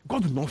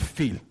 God will not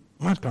fail.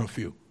 Man can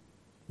fail.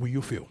 Will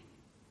you fail?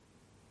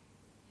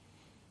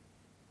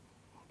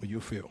 Will you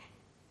fail?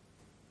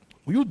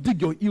 Will you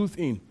dig your heels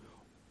in?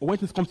 Or when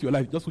things come to your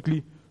life, just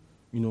quickly,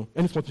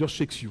 anything just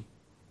shakes you.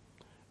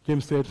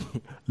 James said,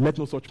 let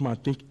no such man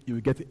think he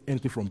will get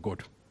anything from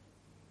God.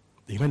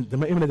 Even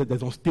that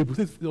is unstable. He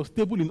says he's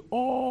unstable in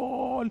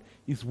all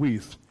his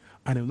ways,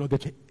 and he will not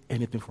get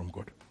anything from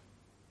God.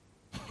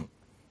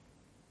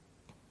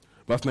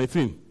 Verse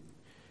 19.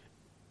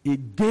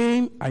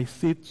 Again I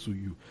say to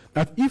you,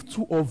 that if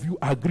two of you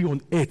agree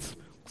on earth,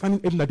 concerning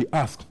anything that they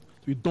ask,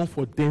 to be done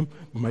for them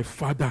by my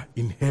Father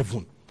in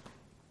heaven.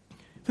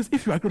 It says,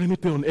 if you agree on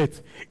anything on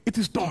earth, it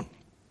is done.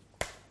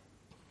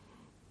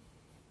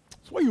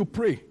 So when you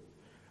pray,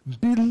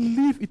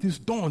 believe it is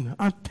done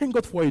and thank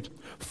God for it.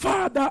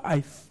 Father,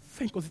 I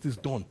thank God it is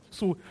done.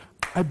 So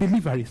I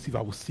believe I receive,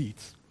 I will see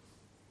it.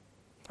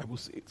 I will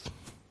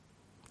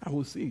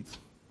see it.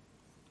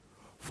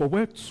 For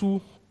where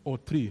two or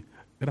three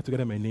gather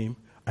together in my name,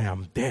 I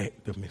am there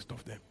in the midst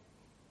of them.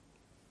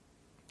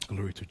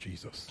 Glory to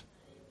Jesus.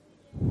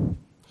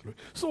 Glory.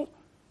 So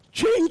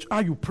change how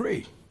you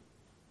pray.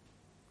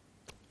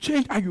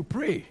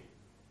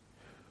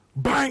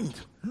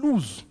 Bind,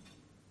 loose.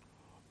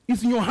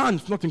 It's in your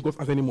hands, not in God's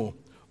hands anymore.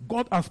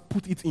 God has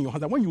put it in your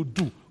hands. And when you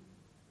do,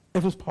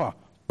 heaven's power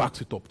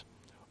backs it up.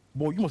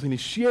 But you must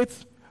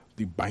initiate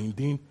the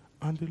binding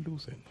and the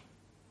loosing.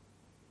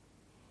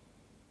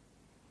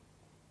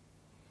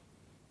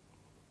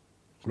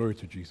 Glory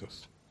to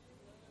Jesus.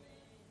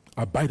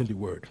 Abide in the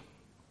word.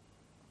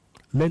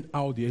 Learn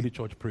how the early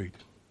church prayed.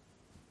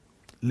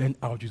 Learn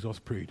how Jesus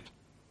prayed.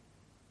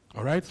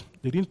 All right?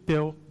 They didn't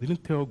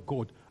tell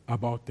God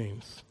about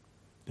things.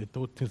 They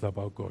told things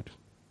about God.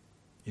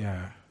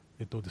 Yeah,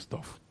 they told the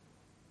stuff.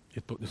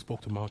 They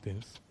spoke to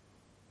mountains.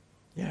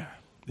 Yeah,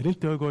 they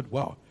didn't tell God,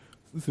 wow,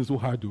 this is so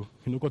hard, though.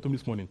 God told me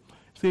this morning.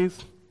 He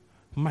says,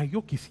 my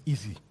yoke is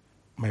easy,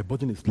 my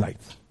burden is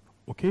light.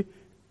 Okay?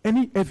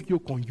 Any heavy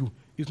yoke on you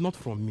is not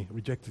from me.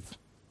 Reject it.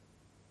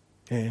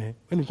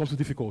 When it comes to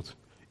difficult,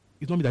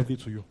 it's not me that did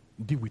it to you.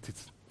 Deal with it.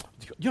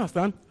 Do you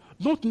understand?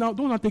 Don't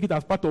now take it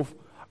as part of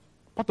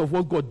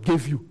what God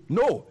gave you.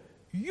 No,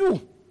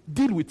 you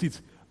deal with it.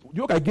 The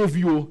yoke I gave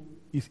you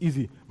is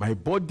easy. My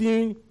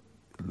body,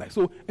 like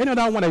so. Any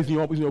other one that is in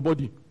your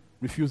body,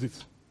 refuse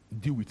it.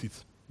 Deal with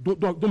it.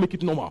 Don't make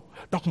it normal.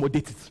 Don't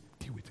accommodate it.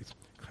 Deal with it.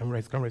 Can we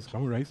rise? Can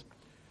we rise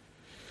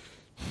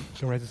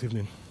this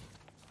evening?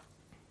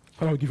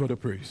 Father, we give you all the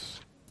praise.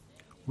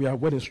 We are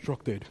well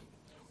instructed.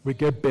 We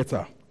get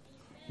better.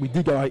 We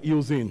dig our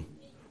heels in.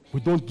 We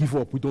don't give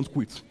up. We don't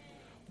quit.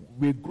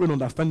 We grow in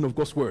understanding of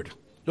God's word.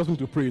 Just need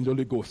to pray in the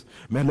Holy Ghost.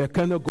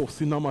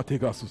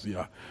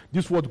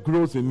 This word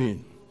grows in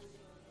me.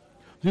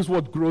 This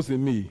word grows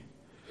in me.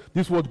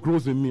 This word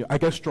grows in me. I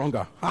get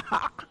stronger.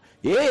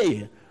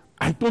 Yeah.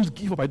 I don't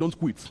give up. I don't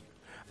quit.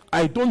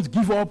 I don't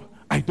give up.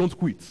 I don't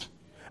quit.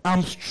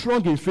 I'm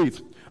strong in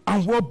faith.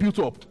 I'm well built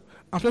up.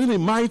 I'm strengthened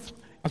in might.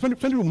 I'm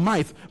strengthened in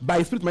might by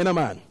a spirit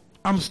man.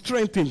 I'm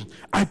strengthened.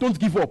 I don't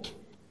give up.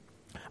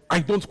 I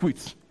don't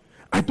quit.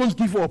 I don't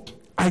give up.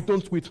 I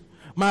don't quit.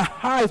 My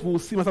eyes will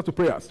see myself to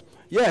prayers.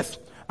 Yes,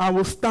 I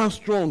will stand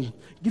strong,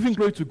 giving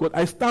glory to God.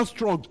 I stand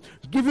strong,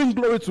 giving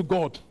glory to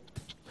God.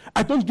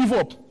 I don't give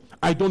up.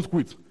 I don't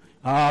quit.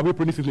 We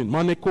pray this evening.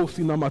 I'm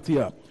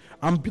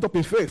built up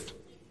in faith.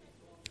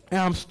 I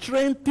am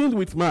strengthened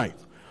with might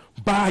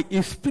by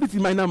a spirit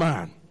in my inner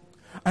man.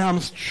 I am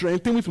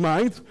strengthened with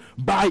might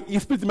by a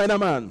spirit in my inner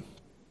man.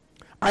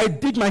 I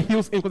dig my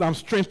heels in because I'm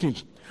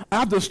strengthened. I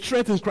have the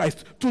strength in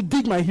Christ to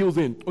dig my heels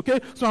in.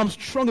 Okay? So I'm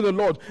strong in the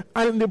Lord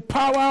and in the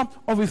power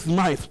of his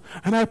might.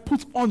 And I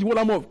put on the whole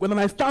armor. When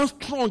I stand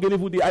strong in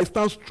evil day, I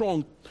stand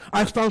strong.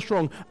 I stand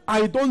strong.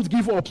 I don't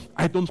give up.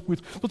 I don't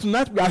quit. So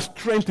tonight we are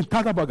strengthened.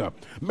 Tatabaga.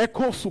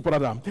 Meko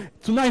Suprada.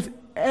 Tonight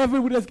every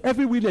weakness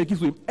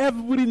gives way.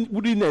 Every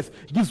weakness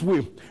gives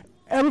way.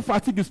 Every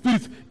fatigue in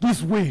spirit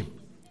gives way.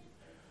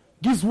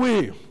 Gives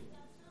way.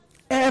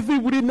 Every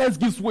weakness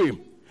gives way.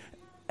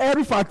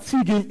 Every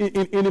fatigue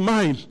in the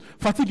mind,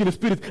 fatigue in the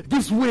spirit,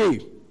 gives way.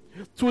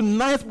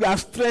 Tonight we are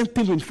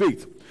strengthened in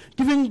faith,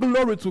 giving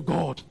glory to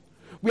God.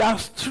 We are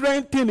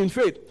strengthened in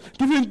faith,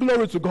 giving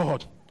glory to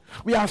God.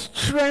 We are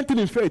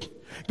strengthened in faith,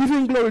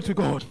 giving glory to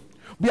God.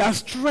 We are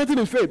strengthened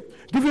in faith,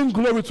 giving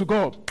glory to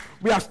God.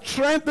 We are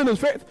strengthened in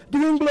faith,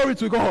 giving glory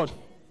to God.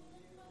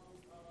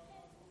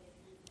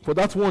 For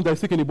that one that is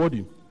sick in the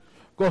body,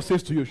 God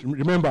says to you,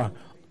 remember,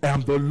 I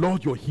am the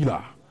Lord your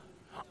healer.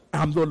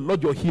 I am the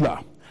Lord your healer.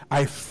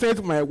 I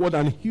sent my word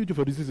and healed you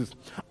for diseases.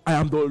 I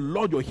am the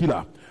Lord your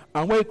healer.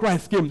 And when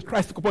Christ came,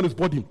 Christ took upon his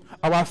body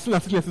our sin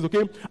and sicknesses,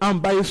 okay?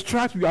 And by his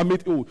stripes we are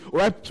made whole. All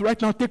right? So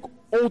right now, take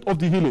hold of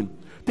the healing.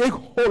 Take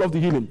hold of the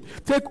healing.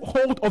 Take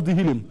hold of the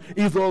healing.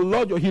 He is the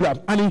Lord your healer.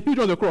 And he healed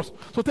you on the cross.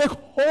 So take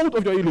hold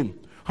of your healing.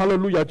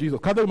 Hallelujah, Jesus.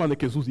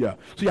 So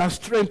you are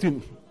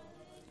strengthened.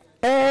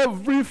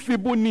 Every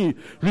feeble knee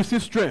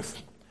receives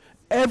strength.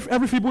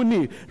 Every feeble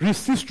knee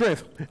receives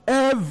strength.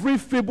 Every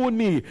feeble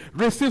knee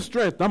receives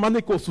strength. Oh,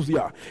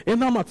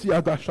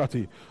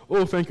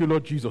 thank you,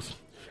 Lord Jesus.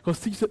 Because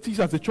teach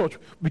as a church,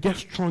 we get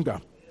stronger.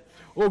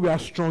 Oh, we are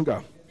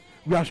stronger.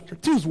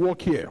 Things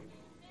work here.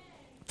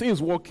 Things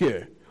work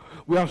here.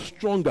 We are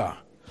stronger.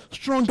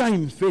 Stronger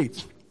in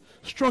faith.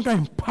 Stronger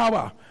in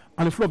power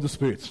and the flow of the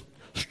Spirit.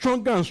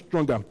 Stronger and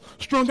stronger.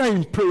 Stronger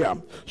in prayer.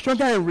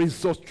 Stronger in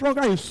results.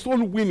 Stronger in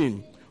soul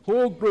winning.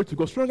 Oh, glory to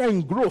God. Stronger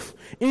in growth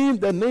in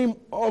the name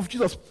of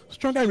Jesus.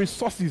 Stronger in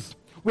resources.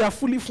 We are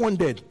fully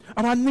funded.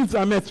 Our needs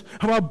are met.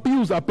 Our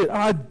bills are paid.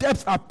 Our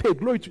debts are paid.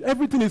 Glory to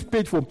everything is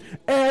paid for.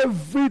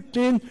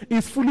 Everything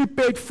is fully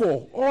paid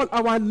for. All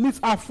our needs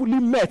are fully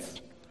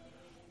met.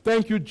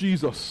 Thank you,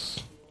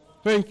 Jesus.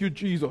 Thank you,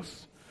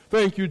 Jesus.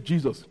 Thank you,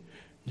 Jesus.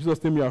 In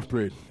Jesus' name we have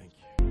prayed.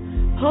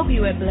 Hope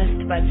you were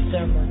blessed by the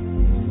sermon.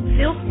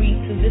 Feel free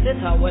to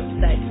visit our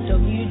website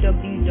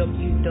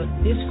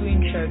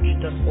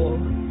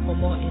www.thisgreenchurch.org for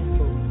more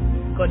info.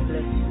 God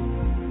bless you.